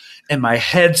myself and my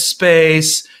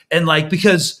headspace, and like,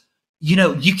 because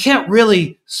you can't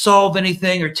really solve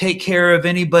anything or take care of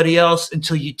anybody else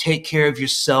until you take care of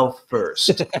yourself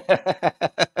first.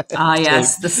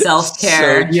 Yes, the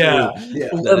self-care. So, yeah.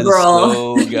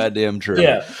 Liberal. So goddamn true.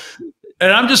 Yeah.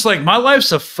 And I'm just like, my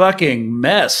life's a fucking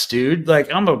mess, dude.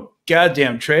 Like, I'm a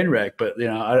goddamn train wreck, but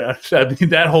I mean,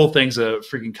 that whole thing's a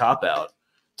freaking cop out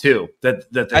too. That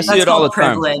I see it all the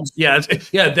time. Yeah,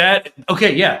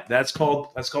 that's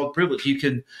called privilege. You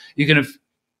can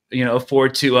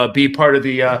afford to be part of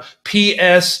the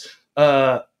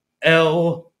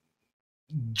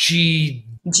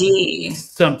PSLG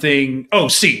something. Oh,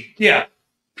 C, yeah,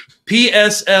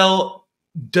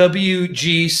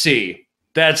 PSLWGC.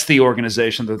 That's the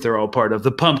organization that they're all part of.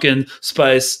 The Pumpkin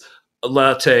Spice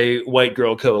Latte White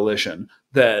Girl Coalition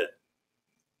that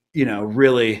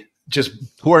really just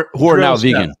who are now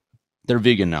vegan. They're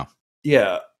vegan now.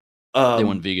 Yeah. They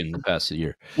went vegan in the past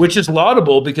year, which is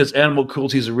laudable because animal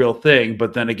cruelty is a real thing.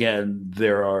 But then again,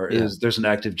 there's an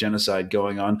active genocide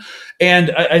going on.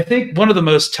 And I think one of the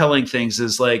most telling things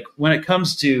is like when it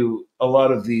comes to a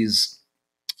lot of these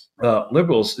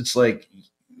liberals, it's like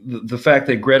the fact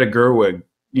that Greta Gerwig,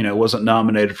 wasn't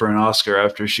nominated for an Oscar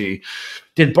after she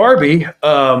did Barbie.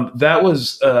 That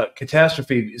was a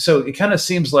catastrophe. So it kind of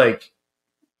seems like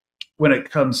when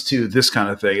it comes to this kind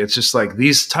of thing, it's just like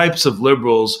these types of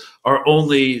liberals are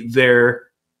only there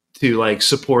to like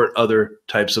support other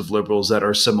types of liberals that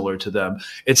are similar to them.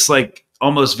 It's like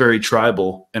almost very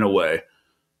tribal in a way.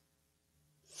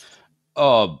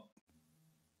 I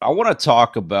want to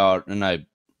talk about, and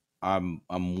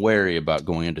I'm wary about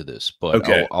going into this, but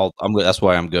okay. That's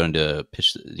why I'm going to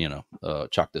pitch,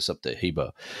 chalk this up to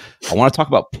Heba. I want to talk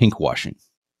about pink washing,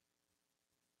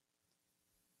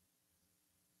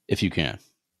 if you can.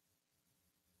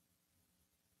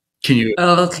 Can you?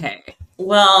 Okay.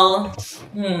 Well,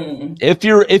 if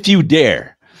you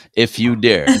dare.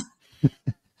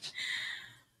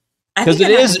 I Because think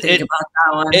it I'd have is to think about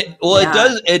that one.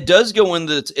 it does go in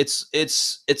the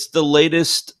it's the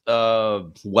latest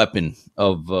weapon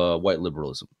of white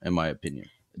liberalism, in my opinion.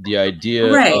 The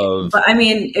idea Right. of But I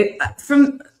mean,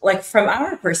 from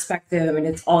our perspective, I mean,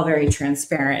 it's all very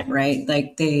transparent, right?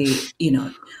 Like they,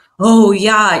 oh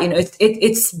yeah,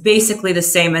 it's basically the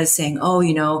same as saying, oh,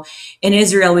 in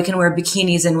Israel we can wear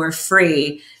bikinis and we're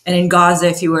free, and in Gaza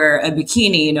if you wear a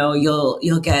bikini,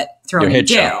 you'll get thrown your in head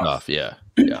jail. chopped off. Yeah.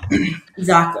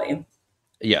 Exactly.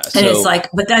 Yeah. And it's like,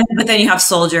 but then you have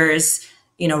soldiers,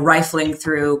 rifling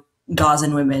through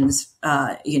Gazan women's,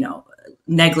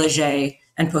 negligee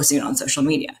and posting it on social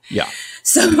media. Yeah.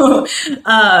 So,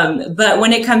 but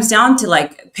when it comes down to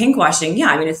like pinkwashing, yeah,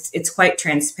 I mean, it's quite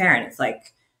transparent. It's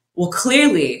like, well,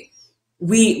 clearly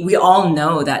we all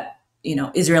know that,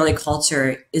 Israeli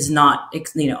culture is not,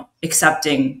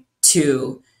 accepting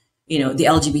to, the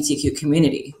LGBTQ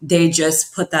community. They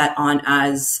just put that on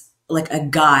as like a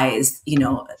guise,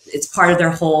 it's part of their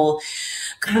whole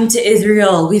come to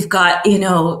Israel. We've got,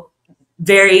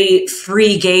 very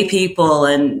free gay people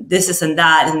and this and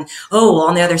that. And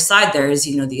on the other side, there's,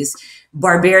 these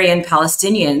barbarian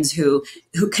Palestinians who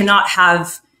cannot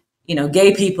have,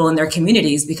 gay people in their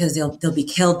communities because they'll be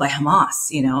killed by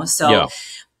Hamas, So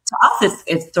to us,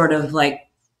 it's sort of like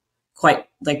quite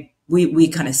like we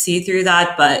kind of see through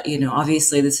that. But,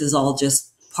 obviously this is all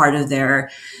just part of their,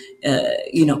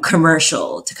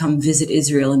 commercial to come visit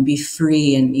Israel and be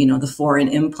free and, the foreign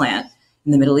implant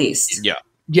in the Middle East. Yeah.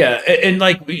 Yeah, and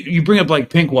like you bring up like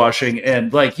pinkwashing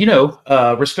and like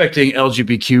respecting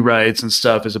LGBTQ rights and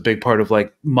stuff is a big part of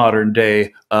like modern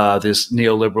day this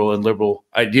neoliberal and liberal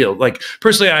ideal. Like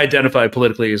personally, I identify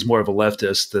politically as more of a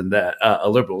leftist than that a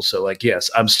liberal. So like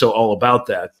yes, I'm still all about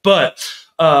that. But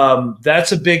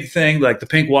that's a big thing, like the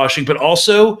pinkwashing, but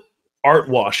also art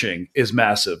washing is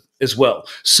massive as well.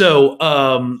 So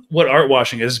what art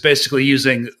washing is basically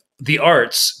using the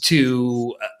arts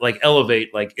to like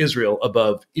elevate like Israel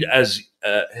above, as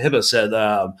Hiba said,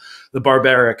 the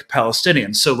barbaric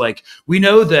Palestinians. So like we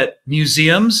know that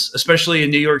museums, especially in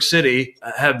New York City,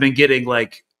 have been getting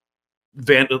like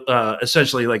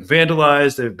essentially like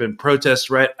vandalized. There have been protests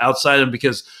right outside them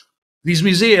because these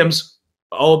museums,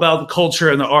 all about the culture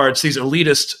and the arts, these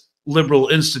elitist liberal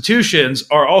institutions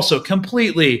are also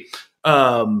completely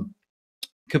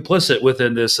complicit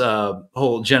within this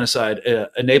whole genocide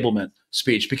enablement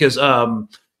speech. Because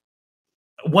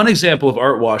one example of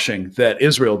art washing that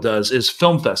Israel does is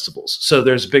film festivals. So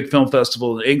there's a big film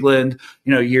festival in England,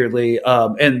 yearly,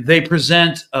 and they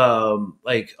present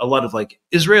like a lot of like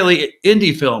Israeli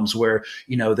indie films where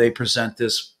they present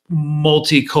this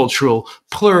multicultural,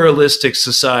 pluralistic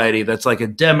society that's like a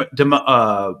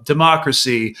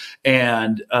democracy,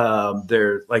 and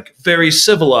they're like very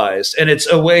civilized, and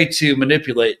it's a way to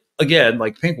manipulate, again,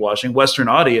 like pinkwashing Western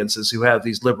audiences who have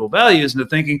these liberal values into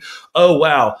thinking, oh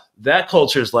wow, that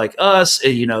culture is like us,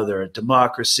 and they're a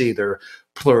democracy, they're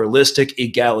pluralistic,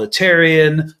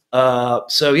 egalitarian,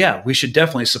 so yeah, we should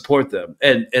definitely support them,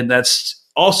 and that's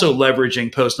also leveraging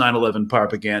post 9/11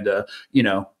 propaganda,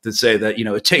 that say that,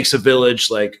 it takes a village,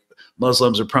 like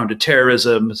Muslims are prone to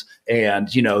terrorism and,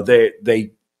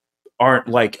 they aren't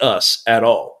like us at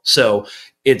all. So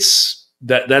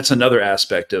that's another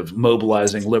aspect of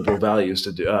mobilizing liberal values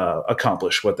to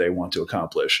accomplish what they want to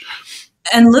accomplish.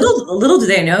 And little do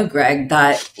they know, Greg,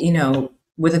 that,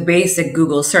 with a basic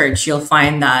Google search, you'll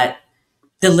find that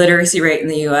the literacy rate in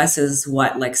the US is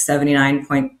what, like 79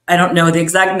 point, I don't know the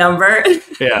exact number,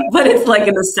 yeah, but it's like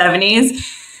in the 70s.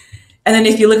 And then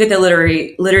if you look at the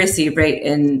literacy rate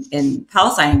in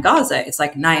Palestine and Gaza, it's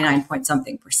like 99 point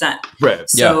something %. Right.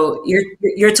 So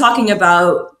you're talking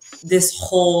about this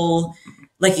whole,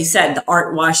 like you said, the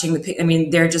art washing,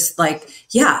 they're just like,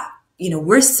 yeah,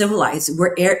 we're civilized.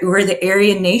 We're the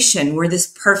Aryan nation. We're this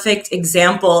perfect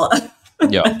example of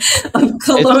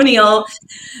colonial,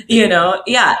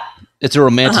 It's a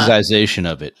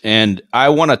romanticization of it. And I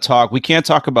want to talk, we can't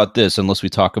talk about this unless we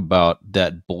talk about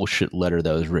that bullshit letter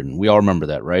that was written. We all remember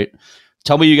that, right?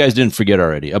 Tell me you guys didn't forget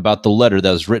already about the letter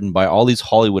that was written by all these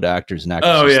Hollywood actors and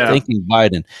actresses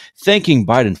thanking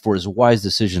Biden for his wise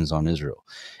decisions on Israel.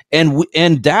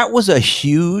 And that was a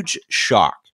huge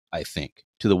shock, I think,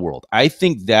 to the world. I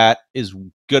think that is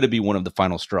going to be one of the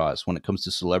final straws when it comes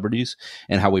to celebrities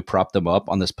and how we prop them up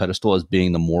on this pedestal as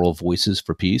being the moral voices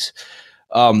for peace.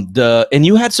 And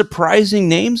you had surprising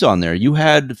names on there. You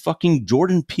had fucking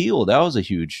Jordan Peele. That was a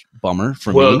huge bummer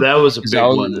for me. Well, that was a big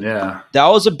one. Yeah, that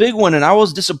was a big one, and I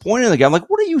was disappointed in the guy. I'm like,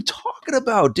 what are you talking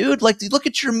about, dude? Like, look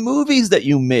at your movies that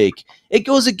you make. It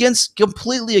goes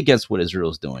completely against what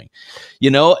Israel's doing,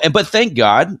 And but thank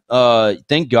God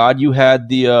you had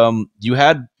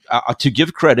to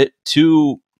give credit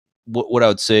to what I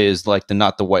would say is like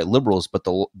not the white liberals, but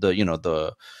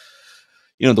the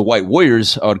white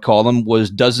warriors, I would call them, was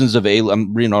dozens of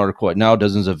I'm reading an article right now,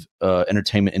 dozens of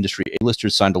entertainment industry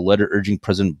A-listers signed a letter urging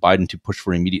President Biden to push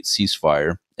for immediate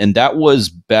ceasefire. And that was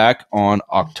back on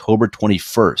October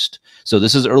 21st. So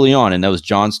this is early on. And that was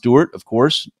Jon Stewart, of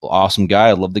course. Awesome guy.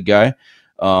 I love the guy.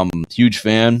 Huge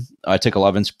fan. I take a lot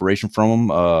of inspiration from him.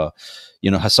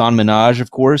 Hassan Minhaj,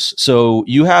 of course. So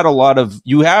you have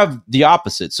the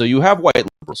opposite. So you have white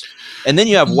liberals, and then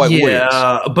you have white warriors.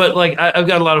 Yeah, but like I've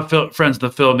got a lot of friends in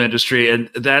the film industry, and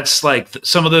that's like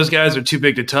some of those guys are too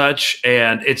big to touch,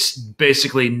 and it's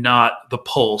basically not the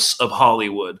pulse of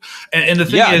Hollywood. And the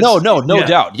thing is, no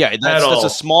doubt. Yeah, that's a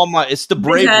small. It's the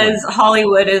brave because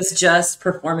Hollywood is just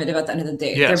performative at the end of the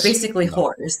day. Yes. They're basically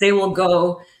whores. They will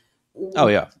go. Oh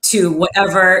yeah. To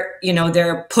whatever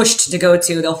they're pushed to go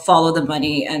to, they'll follow the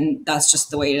money, and that's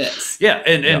just the way it is. Yeah,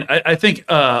 and I think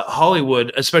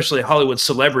Hollywood, especially Hollywood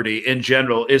celebrity in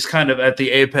general, is kind of at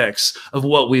the apex of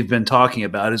what we've been talking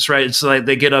about. It's right. It's like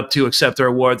they get up to accept their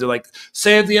award. They're like,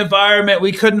 save the environment.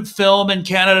 We couldn't film in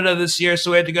Canada this year,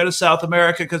 so we had to go to South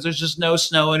America because there's just no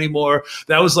snow anymore.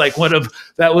 That was like one of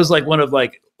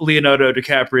Leonardo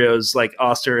DiCaprio's like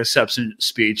Oscar acceptance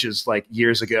speeches like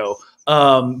years ago.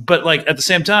 But like at the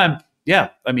same time, yeah,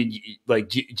 I mean, like,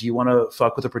 do you want to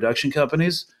fuck with the production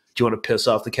companies? Do you want to piss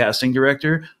off the casting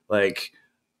director? Like,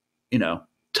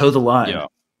 toe the line.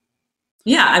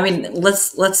 Yeah. I mean,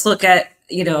 let's look at,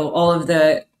 all of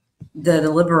the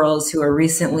liberals who are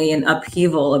recently in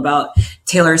upheaval about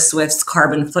Taylor Swift's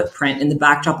carbon footprint in the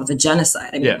backdrop of a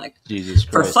genocide. I mean, Jesus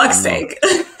Christ, for fuck's sake.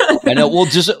 I know. Well,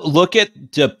 just look at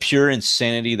the pure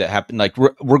insanity that happened. Like,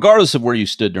 regardless of where you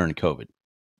stood during COVID.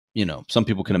 Some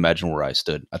people can imagine where I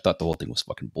stood. I thought the whole thing was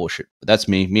fucking bullshit. But that's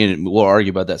me. And we'll argue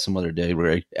about that some other day.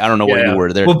 I don't know where you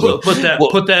were there. We'll put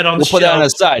that on the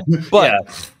side.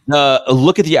 But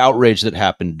look at the outrage that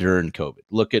happened during COVID.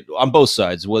 Look at on both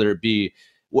sides, whether it be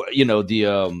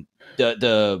the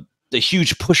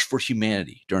huge push for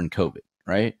humanity during COVID,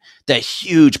 right? That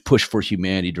huge push for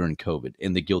humanity during COVID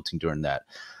and the guilting during that.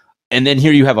 And then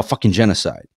here you have a fucking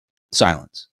genocide,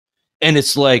 silence. And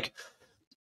it's like,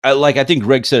 I think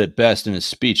Greg said it best in his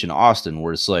speech in Austin,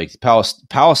 where it's like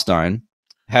Palestine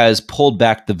has pulled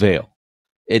back the veil.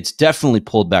 It's definitely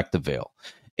pulled back the veil.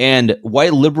 And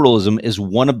white liberalism is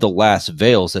one of the last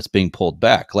veils that's being pulled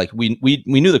back. Like we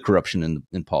knew the corruption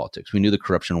in politics. We knew the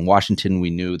corruption in Washington.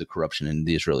 We knew the corruption in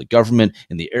the Israeli government,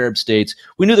 in the Arab states.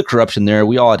 We knew the corruption there.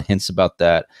 We all had hints about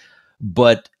that.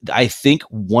 But I think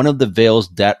one of the veils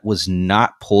that was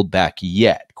not pulled back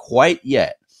quite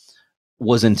yet,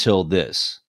 was until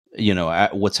this.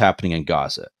 At what's happening in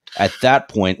Gaza. At that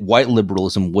point, white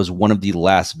liberalism was one of the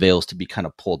last veils to be kind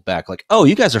of pulled back. Like, oh,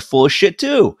 you guys are full of shit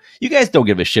too. You guys don't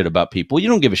give a shit about people. You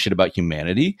don't give a shit about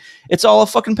humanity. It's all a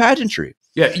fucking pageantry.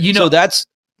 Yeah, so that's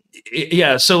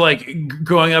so like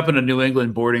growing up in a New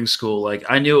England boarding school, like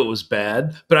I knew it was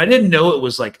bad, but I didn't know it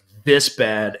was like this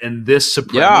bad and this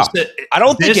supremacist. Yeah, I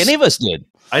don't think any of us did.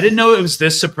 I didn't know it was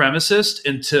this supremacist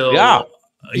until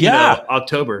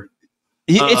October.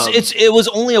 It was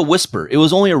only a whisper. It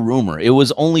was only a rumor. It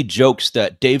was only jokes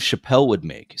that Dave Chappelle would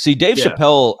make. See, Dave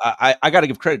Chappelle, I got to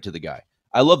give credit to the guy.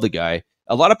 I love the guy.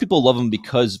 A lot of people love him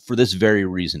because for this very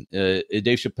reason.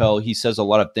 Dave Chappelle, he says a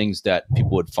lot of things that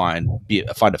people would find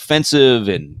offensive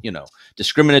and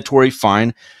discriminatory.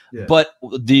 Fine, but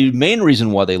the main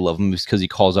reason why they love him is because he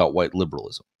calls out white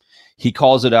liberalism. He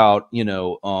calls it out,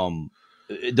 through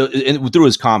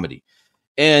his comedy,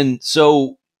 and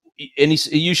so. And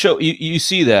you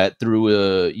see that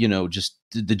through just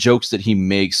the jokes that he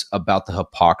makes about the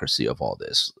hypocrisy of all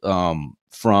this,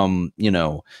 from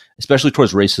especially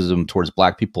towards racism towards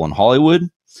black people in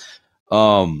Hollywood,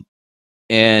 and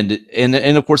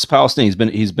of course the Palestinian.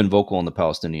 He's been vocal on the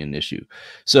Palestinian issue,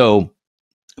 so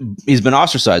he's been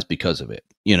ostracized because of it.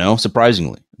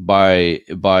 Surprisingly by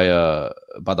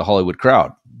the Hollywood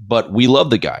crowd, but we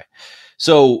love the guy,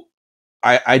 so.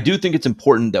 I do think it's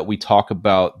important that we talk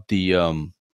about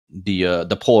the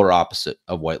polar opposite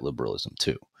of white liberalism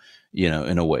too.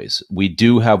 In a ways, we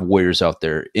do have warriors out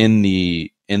there in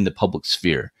the public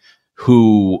sphere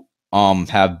who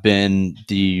have been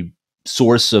the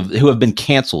source of, who have been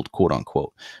canceled, quote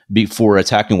unquote, for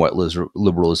attacking white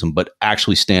liberalism, but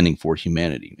actually standing for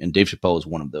humanity. And Dave Chappelle is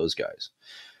one of those guys,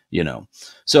 you know?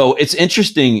 So it's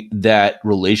interesting, that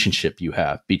relationship you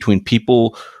have between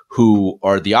people who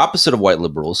are the opposite of white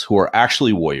liberals, who are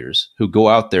actually warriors, who go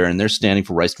out there and they're standing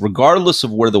for rights, regardless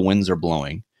of where the winds are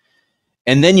blowing.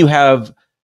 And then you have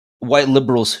white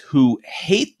liberals who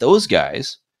hate those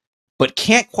guys, but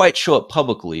can't quite show it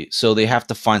publicly, so they have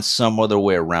to find some other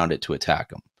way around it to attack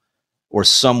them, or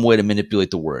some way to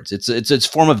manipulate the words. It's a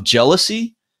form of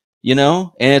jealousy, you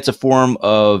know, and it's a form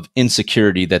of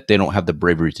insecurity that they don't have the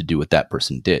bravery to do what that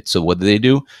person did. So what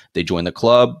do? They join the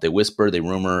club, they whisper, they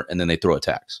rumor, and then they throw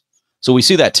attacks. So we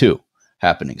see that too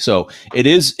happening. So it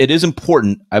is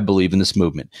important, I believe, in this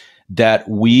movement, that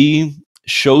we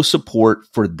show support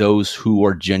for those who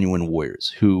are genuine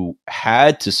warriors, who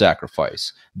had to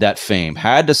sacrifice that fame,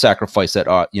 had to sacrifice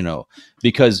that, you know,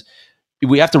 because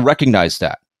we have to recognize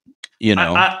that, you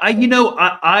know. I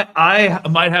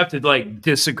might have to like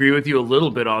disagree with you a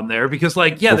little bit on there, because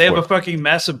like, yeah, they have a fucking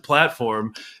massive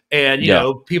platform, and you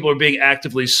know, people are being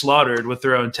actively slaughtered with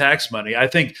their own tax money. I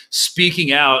think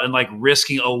speaking out and like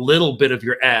risking a little bit of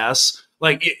your ass,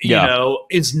 like, you know,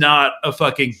 is not a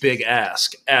fucking big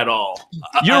ask at all.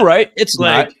 You're right. It's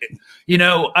like, not. You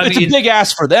know, it's a big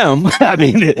ask for them. I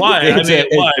mean, why?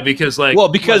 Why? Because like,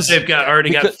 because they've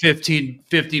already got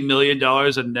 $50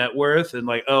 million in net worth, and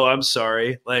like, oh, I'm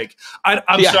sorry. Like,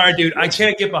 I'm sorry, dude. I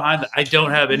can't get behind that. I don't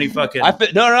have any fucking.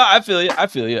 No, I feel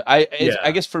you.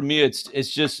 I guess for me, it's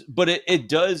just, but it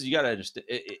does. You gotta understand.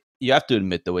 You have to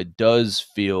admit, though, it does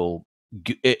feel.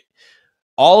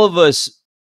 All of us.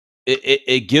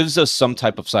 It gives us some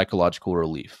type of psychological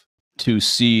relief to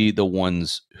see the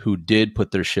ones who did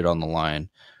put their shit on the line,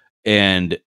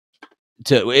 and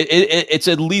it's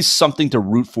at least something to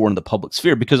root for in the public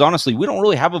sphere, because honestly, we don't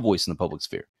really have a voice in the public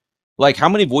sphere. Like, how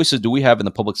many voices do we have in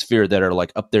the public sphere that are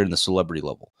like up there in the celebrity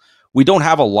level? We don't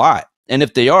have a lot. And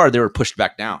if they were pushed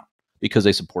back down because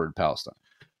they supported Palestine.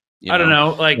 I don't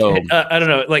know, like, I don't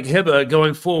know, like Hiba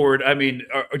going forward. I mean,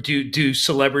 do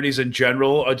celebrities in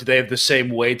general, do they have the same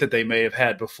weight that they may have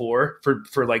had before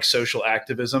for like social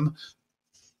activism?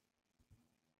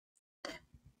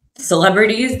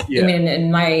 Celebrities? Yeah.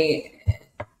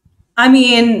 I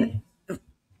mean,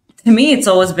 to me, it's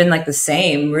always been like the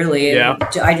same, really. Yeah.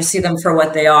 I just see them for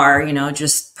what they are, you know,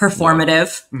 just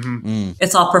performative. Mm-hmm.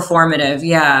 It's all performative.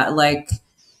 Yeah. Like,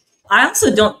 I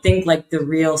also don't think like the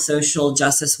real social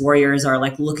justice warriors are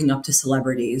like looking up to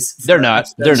celebrities. They're not.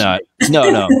 No, they're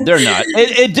not.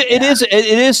 It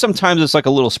is sometimes. It's like a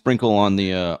little sprinkle on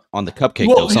the cupcake.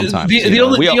 Well, though, sometimes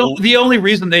the only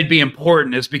reason they'd be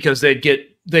important is because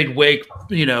they'd wake,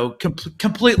 you know,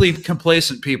 completely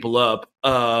complacent people up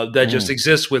that just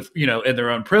exist with, you know, in their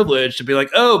own privilege, to be like,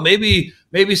 oh, maybe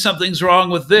something's wrong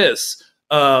with this.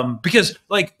 Because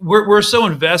like we're so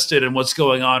invested in what's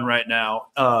going on right now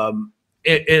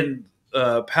in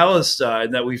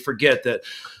Palestine that we forget that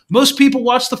most people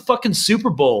watched the fucking Super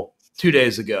Bowl 2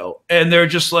 days ago, and they're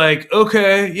just like,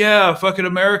 okay, yeah, fucking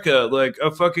America, like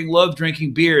I fucking love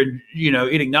drinking beer and, you know,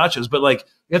 eating nachos, but like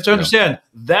you have to understand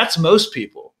that's most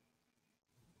people.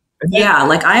 Yeah,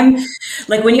 like I'm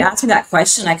like, when you asked me that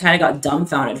question, I kind of got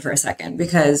dumbfounded for a second,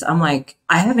 because I'm like,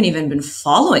 I haven't even been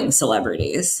following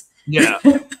celebrities. Yeah.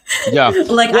 Yeah.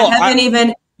 Like, well, I haven't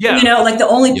even, you know, like the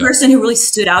only person who really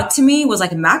stood out to me was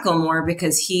like Macklemore,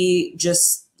 because he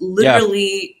just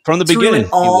literally from the beginning it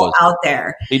all out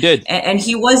there. He did. And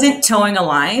he wasn't towing a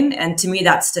line. And to me,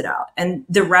 that stood out. And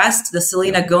the rest, the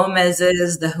Selena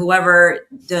Gomez's, the whoever,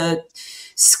 the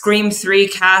Scream 3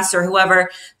 cast or whoever,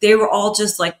 they were all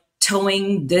just like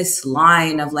towing this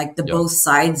line of like the both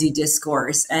sidesy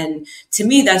discourse. And to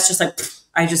me, that's just like,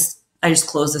 I just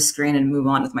close the screen and move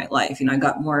on with my life. You know, I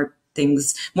got more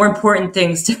important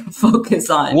things to focus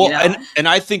on. Well, you know? and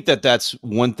I think that's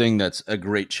one thing that's a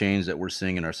great change that we're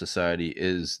seeing in our society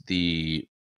is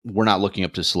we're not looking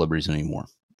up to celebrities anymore.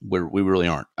 We really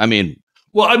aren't. I mean,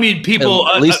 people,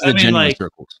 at least in the genuine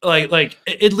circles. Like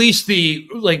at least the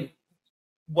like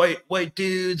white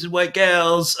dudes and white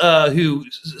gals who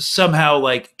somehow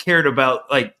like cared about,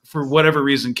 like, for whatever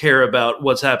reason, care about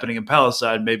what's happening in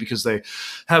Palestine, maybe because they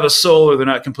have a soul or they're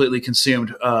not completely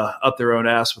consumed up their own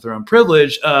ass with their own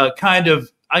privilege. Kind of,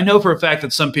 I know for a fact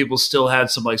that some people still had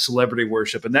some like celebrity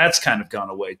worship, and that's kind of gone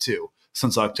away too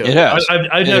since October.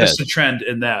 I've noticed a trend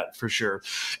in that for sure,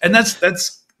 and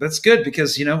that's good,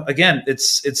 because, you know, again,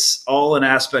 it's all an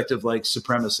aspect of like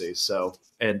supremacy. So,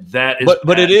 and that is,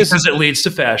 but it is, because it leads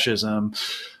to fascism,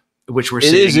 which we're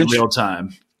seeing in real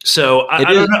time. So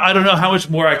I don't know how much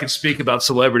more I can speak about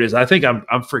celebrities. I think I'm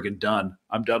freaking done.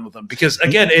 I'm done with them because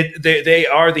again, they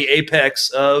are the apex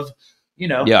of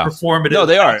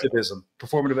performative activism.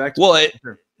 Performative activism. Well,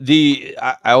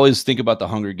 I always think about the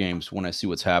Hunger Games when I see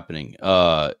what's happening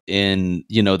in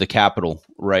the Capitol,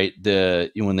 right?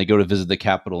 When they go to visit the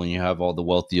Capitol and you have all the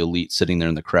wealthy elite sitting there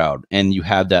in the crowd, and you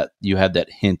have that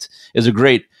hint. It's a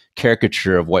great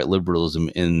caricature of white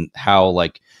liberalism in how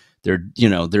like they're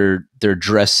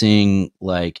dressing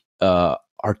like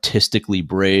artistically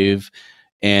brave,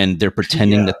 and they're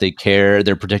pretending that they care.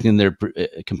 They're protecting their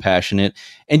compassionate,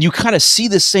 and you kind of see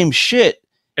the same shit.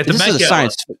 At the Met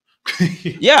science.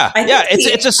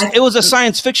 It was a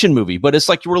science fiction movie, but it's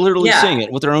like we're literally seeing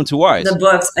it with our own two eyes. The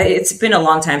books. It's been a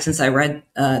long time since I read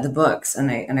the books,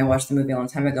 and I watched the movie a long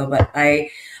time ago. But I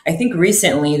think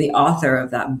recently the author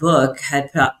of that book had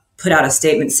put out a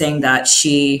statement saying that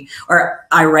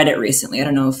I read it recently. I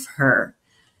don't know if her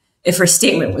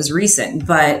statement was recent,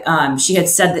 but she had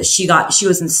said that she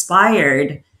was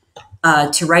inspired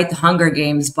to write The Hunger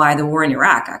Games by the war in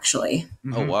Iraq, actually.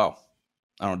 Mm-hmm. Oh, wow.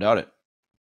 I don't doubt it.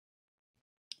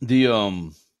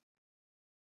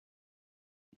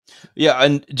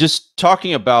 And just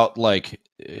talking about like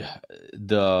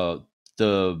the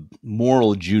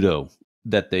moral judo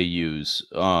that they use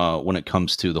when it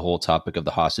comes to the whole topic of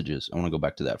the hostages. I want to go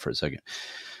back to that for a second.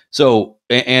 So,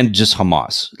 and just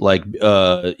Hamas, like,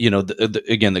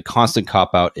 again, the constant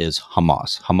cop out is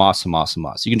Hamas.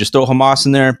 You can just throw Hamas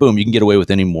in there. Boom. You can get away with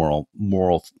any moral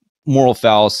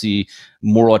fallacy,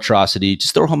 moral atrocity.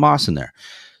 Just throw Hamas in there.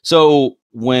 So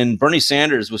when Bernie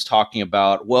Sanders was talking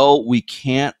about, well, we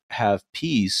can't have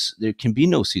peace, there can be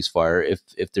no ceasefire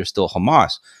if there's still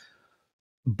Hamas,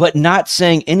 but not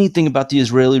saying anything about the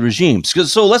Israeli regime.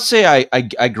 So let's say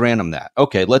I grant him that.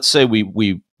 Okay, let's say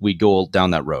we go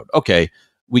down that road. Okay,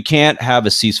 we can't have a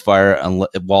ceasefire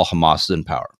while Hamas is in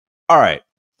power. All right,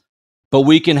 but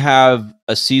we can have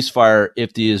a ceasefire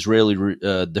if the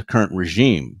the current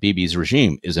regime, Bibi's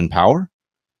regime, is in power.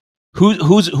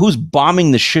 Who's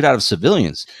bombing the shit out of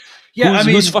civilians? Yeah,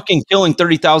 who's fucking killing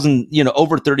 30,000,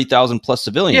 over 30,000 plus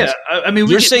civilians? Yeah,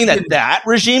 you're saying that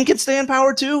regime can stay in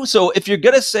power too. So if you're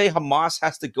gonna say Hamas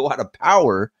has to go out of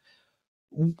power,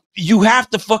 you have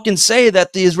to fucking say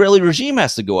that the Israeli regime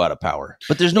has to go out of power.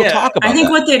 But there's no talk about. I think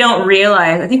what they don't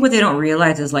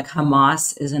realize is like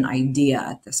Hamas is an idea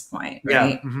at this point,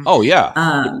 right? Yeah. Mm-hmm. Oh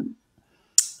yeah.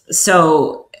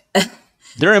 So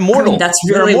they're immortal. That's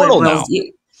really immortal now.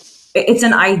 It's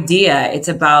an idea. It's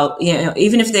about,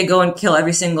 even if they go and kill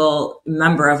every single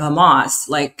member of Hamas,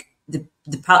 like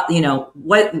what are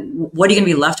you going to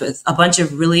be left with? A bunch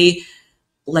of really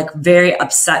like very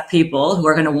upset people who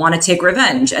are going to want to take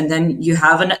revenge. And then you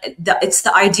have it's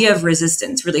the idea of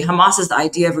resistance. Really, Hamas is the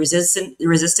idea of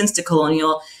resistance to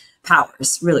colonial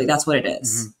powers. Really, that's what it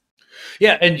is. Mm-hmm.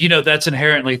 Yeah. And, that's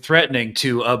inherently threatening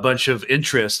to a bunch of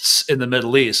interests in the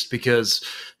Middle East because,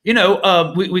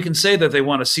 we can say that they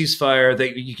want a ceasefire,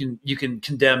 that you can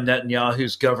condemn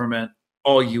Netanyahu's government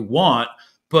all you want.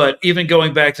 But even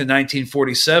going back to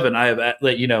 1947, I have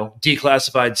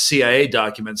declassified CIA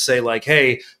documents say like,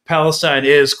 hey, Palestine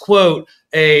is, quote,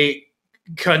 a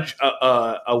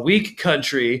weak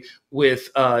country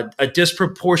with a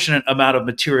disproportionate amount of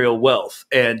material wealth.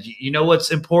 And you know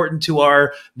what's important to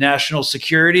our national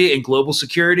security and global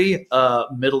security?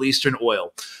 Middle Eastern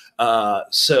oil.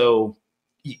 So,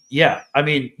 yeah,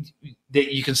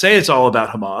 you can say it's all about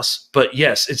Hamas, but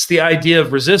yes, it's the idea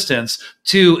of resistance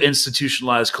to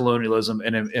institutionalized colonialism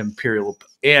and imperial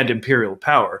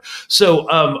power. So,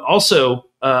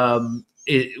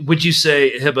 would you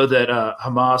say, Hiba, that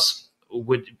Hamas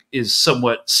is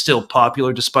somewhat still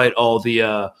popular despite all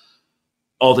the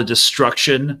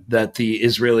destruction that the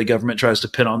Israeli government tries to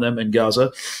pin on them in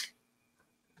Gaza?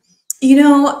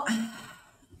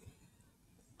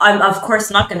 I'm of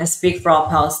course not going to speak for all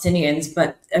Palestinians,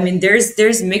 but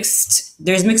there's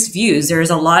mixed views. There's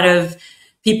a lot of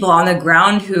people on the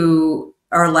ground who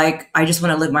are like, I just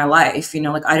want to live my life.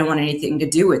 Like I don't want anything to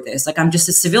do with this. Like I'm just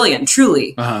a civilian,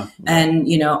 truly. Uh-huh. And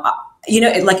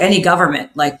like any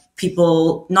government, like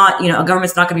people a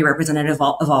government's not going to be representative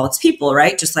of all its people,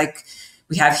 right? Just like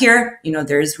we have here,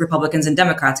 there's Republicans and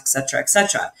Democrats, et cetera, et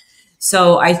cetera.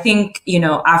 So I think,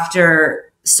 after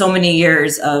so many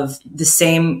years of the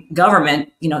same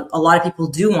government, a lot of people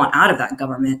do want out of that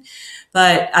government.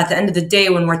 But at the end of the day,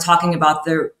 when we're talking about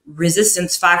the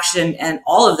resistance faction and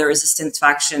all of the resistance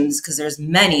factions, because there's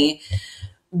many,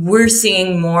 we're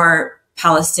seeing more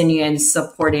Palestinians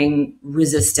supporting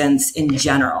resistance in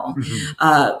general,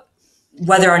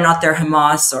 whether or not they're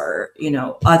Hamas or,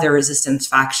 other resistance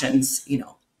factions,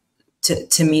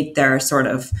 to meet their sort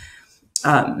of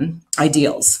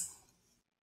ideals.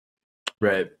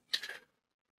 Right.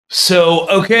 So,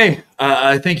 okay,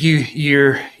 I think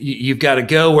you've got to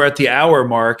go. We're at the hour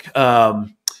mark.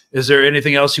 Is there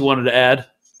anything else you wanted to add?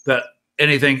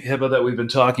 Anything that we've been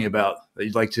talking about that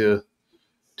you'd like to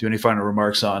do any final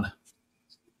remarks on?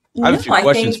 I have a few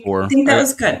questions for her. I think that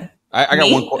was good. I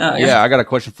got one. Yeah, I got a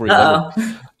question for you.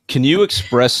 Can you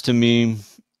express to me,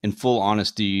 in full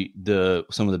honesty,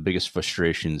 some of the biggest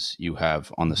frustrations you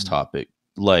have on this topic,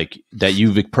 like that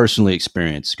you've personally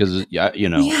experienced? Because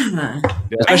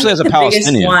especially as a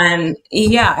Palestinian.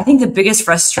 I think the biggest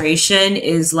frustration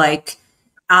is like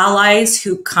allies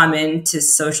who come into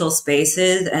social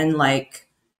spaces and like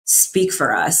speak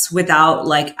for us without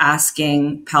like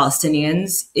asking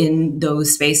Palestinians in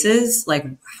those spaces like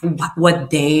what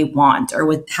they want or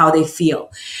with how they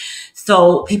feel.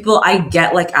 So I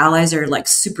get like allies are like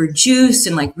super juiced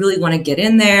and like really want to get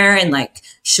in there and like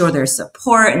show their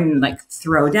support and like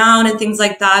throw down and things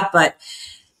like that. But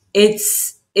it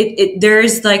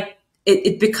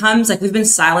becomes like we've been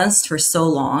silenced for so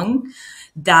long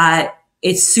that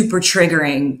it's super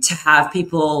triggering to have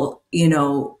people, in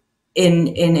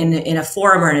a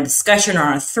forum or in a discussion or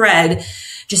on a thread,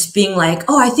 just being like,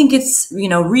 oh, I think it's,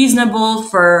 reasonable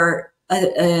for,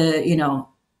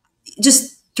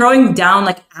 just throwing down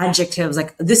like adjectives,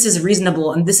 like this is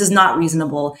reasonable and this is not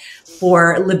reasonable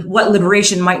for what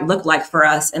liberation might look like for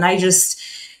us. And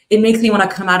it makes me want to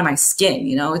come out of my skin.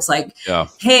 It's like,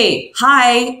 hey,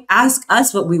 hi, ask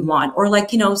us what we want. Or like,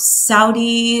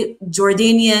 Saudi,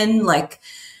 Jordanian, like,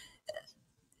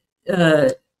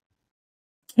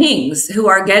 kings who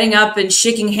are getting up and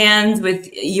shaking hands with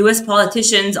US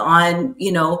politicians on,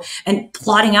 and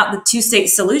plotting out the two-state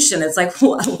solution. It's like,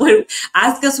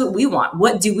 ask us what we want.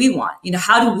 What do we want?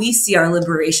 How do we see our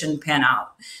liberation pan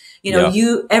out?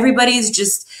 Everybody's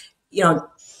just,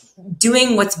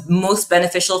 doing what's most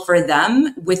beneficial for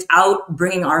them without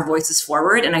bringing our voices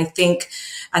forward. And I think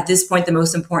at this point, the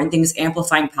most important thing is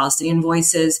amplifying Palestinian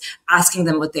voices, asking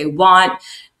them what they want,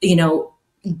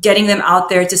 getting them out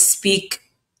there to speak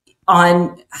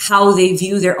on how they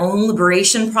view their own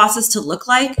liberation process to look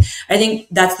like. I think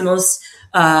that's the most,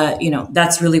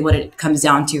 that's really what it comes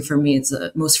down to for me. It's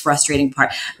the most frustrating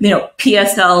part.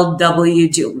 PSLW,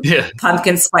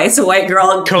 pumpkin spice, white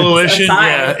girl coalition.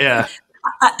 Aside. Yeah.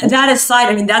 That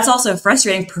aside, that's also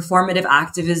frustrating. Performative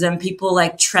activism, people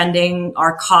like trending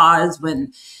our cause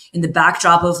when in the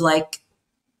backdrop of like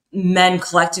men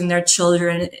collecting their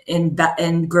children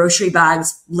in grocery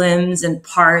bags, limbs and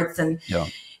parts. And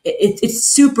it's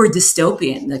super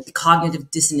dystopian. Like the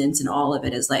cognitive dissonance and all of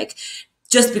it is like,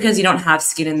 just because you don't have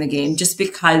skin in the game, just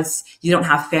because you don't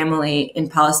have family in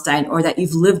Palestine or that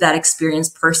you've lived that experience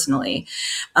personally,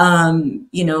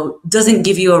 doesn't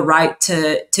give you a right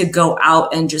to go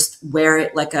out and just wear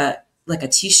it like a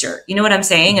t-shirt. You know what I'm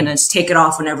saying? And just take it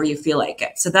off whenever you feel like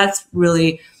it. So that's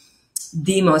really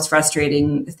the most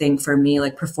frustrating thing for me,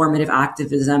 like performative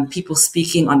activism, people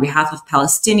speaking on behalf of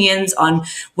Palestinians on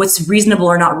what's reasonable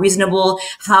or not reasonable,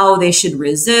 how they should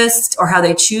resist or how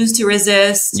they choose to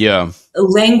resist. Yeah.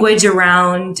 Language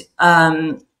around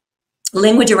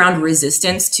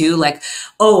resistance too. Like,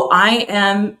 oh, I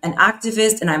am an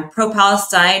activist and I'm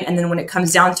pro-Palestine. And then when it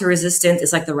comes down to resistance,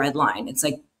 it's like the red line. It's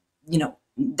like, we're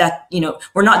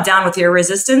not down with your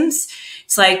resistance.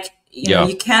 It's like,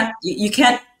 you can't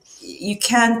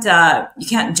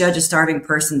judge a starving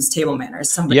person's table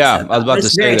manners. Somebody said that. I was about to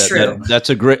say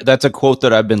that. That's a quote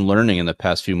that I've been learning in the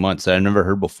past few months that I never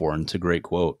heard before, and it's a great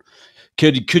quote.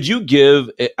 Could you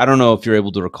give? I don't know if you're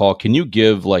able to recall. Can you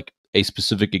give like a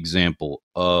specific example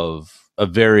of a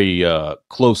very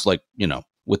close, like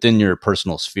within your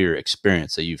personal sphere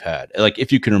experience that you've had? Like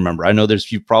if you can remember. I know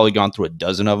you've probably gone through a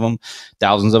dozen of them,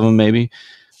 thousands of them, maybe.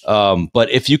 But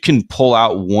if you can pull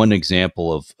out one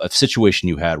example of a situation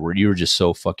you had where you were just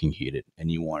so fucking heated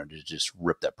and you wanted to just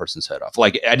rip that person's head off.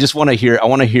 Like, I want to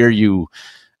hear you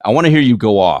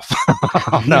go off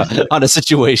on a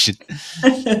situation.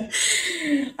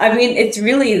 It's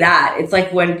really that. It's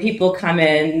like when people come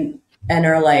in and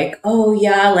are like, oh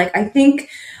yeah, like I think,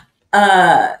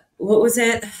 what was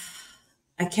it?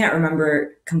 I can't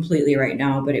remember completely right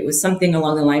now, but it was something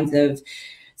along the lines of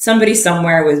somebody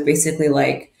somewhere was basically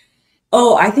like,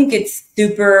 oh, I think it's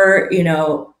super,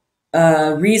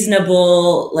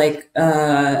 reasonable, like,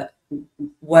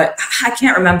 what, I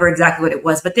can't remember exactly what it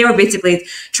was, but they were basically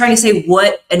trying to say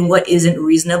what and what isn't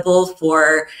reasonable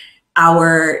for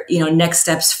our, next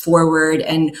steps forward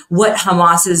and what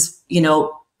Hamas is,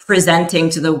 presenting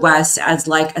to the West as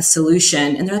like a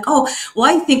solution. And they're like, oh,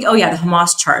 well, I think, the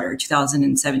Hamas Charter,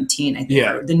 2017, I think,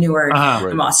 or the newer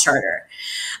Hamas Charter.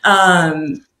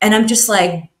 And I'm just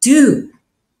like, dude,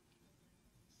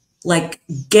 like,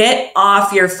 get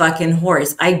off your fucking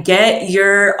horse. I get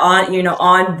you're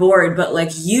on board, but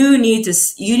like, you need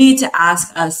to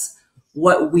ask us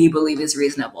what we believe is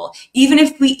reasonable. Even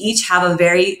if we each have a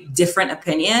very different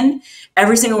opinion,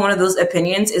 every single one of those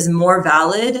opinions is more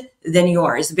valid than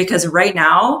yours, because right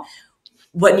now,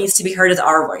 what needs to be heard is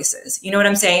our voices. You know what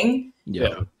I'm saying?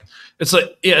 Yeah. It's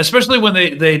like, yeah, especially when they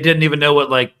didn't even know what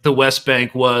like the West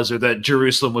Bank was, or that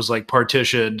Jerusalem was like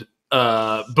partitioned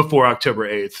before October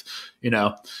 8th, you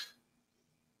know?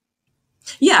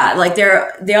 Yeah, like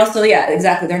they also, yeah,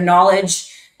 exactly. Their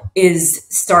knowledge is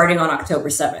starting on October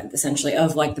 7th, essentially,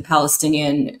 of like the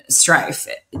Palestinian strife.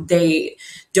 They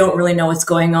don't really know what's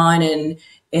going on in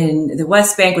the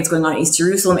West Bank, what's going on in East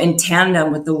Jerusalem, in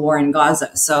tandem with the war in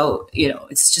Gaza. So, you know,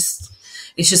 it's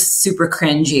just super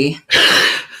cringy.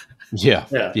 Yeah,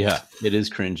 it is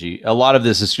cringy. A lot of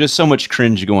this is just so much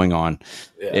cringe going on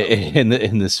in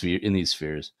these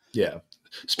spheres. Yeah,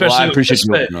 especially I appreciate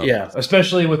you opening up. Yeah,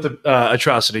 especially with the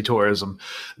atrocity tourism.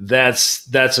 That's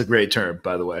a great term,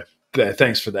 by the way.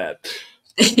 Thanks for that.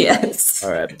 Yes.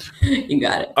 All right. You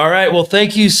got it. All right. Well,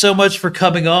 thank you so much for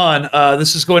coming on.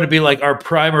 This is going to be like our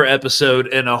primer episode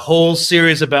and a whole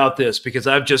series about this, because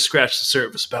I've just scratched the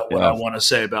surface about what I want to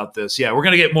say about this. Yeah, we're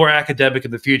going to get more academic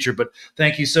in the future, but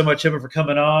thank you so much, Emma, for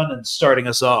coming on and starting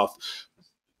us off.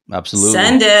 Absolutely.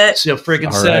 Send it. So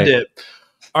freaking send it.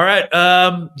 All right.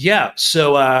 Yeah.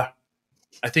 So I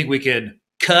think we can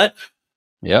cut.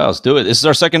 Yeah, let's do it. This is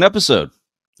our second episode.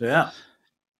 Yeah.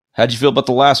 How'd you feel about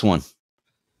the last one?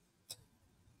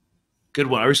 Good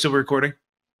one. Are we still recording?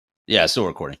 Yeah, still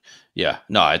recording. Yeah.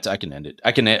 No, I can end it.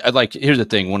 Here's the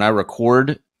thing. When I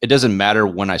record, it doesn't matter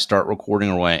when I start recording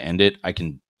or when I end it. I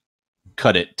can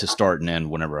cut it to start and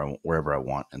end wherever I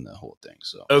want in the whole thing.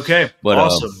 So okay. But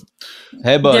awesome.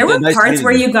 Hey, but there were parts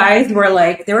where you guys were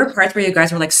like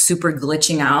super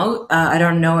glitching out. I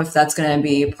don't know if that's going to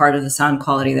be part of the sound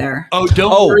quality there. Oh,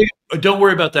 don't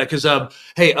worry about that. Cause,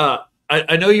 hey,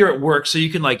 I know you're at work, so you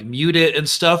can like mute it and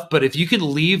stuff, but if you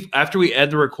can leave after we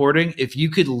end the recording, if you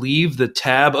could leave the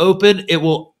tab open, it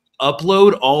will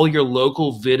upload all your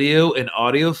local video and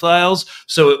audio files.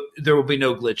 So there will be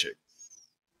no glitching.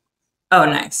 Oh,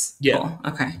 nice. Yeah. Cool.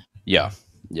 Okay. Yeah.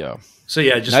 So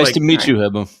yeah, just nice to meet you,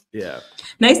 Heba. Yeah.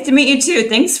 Nice to meet you too.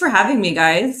 Thanks for having me,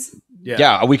 guys.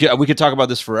 Yeah. We could talk about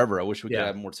this forever. I wish we could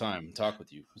have more time to talk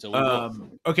with you. So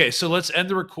okay, so let's end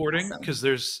the recording because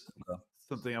there's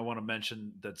something I want to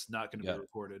mention that's not going to be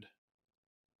recorded.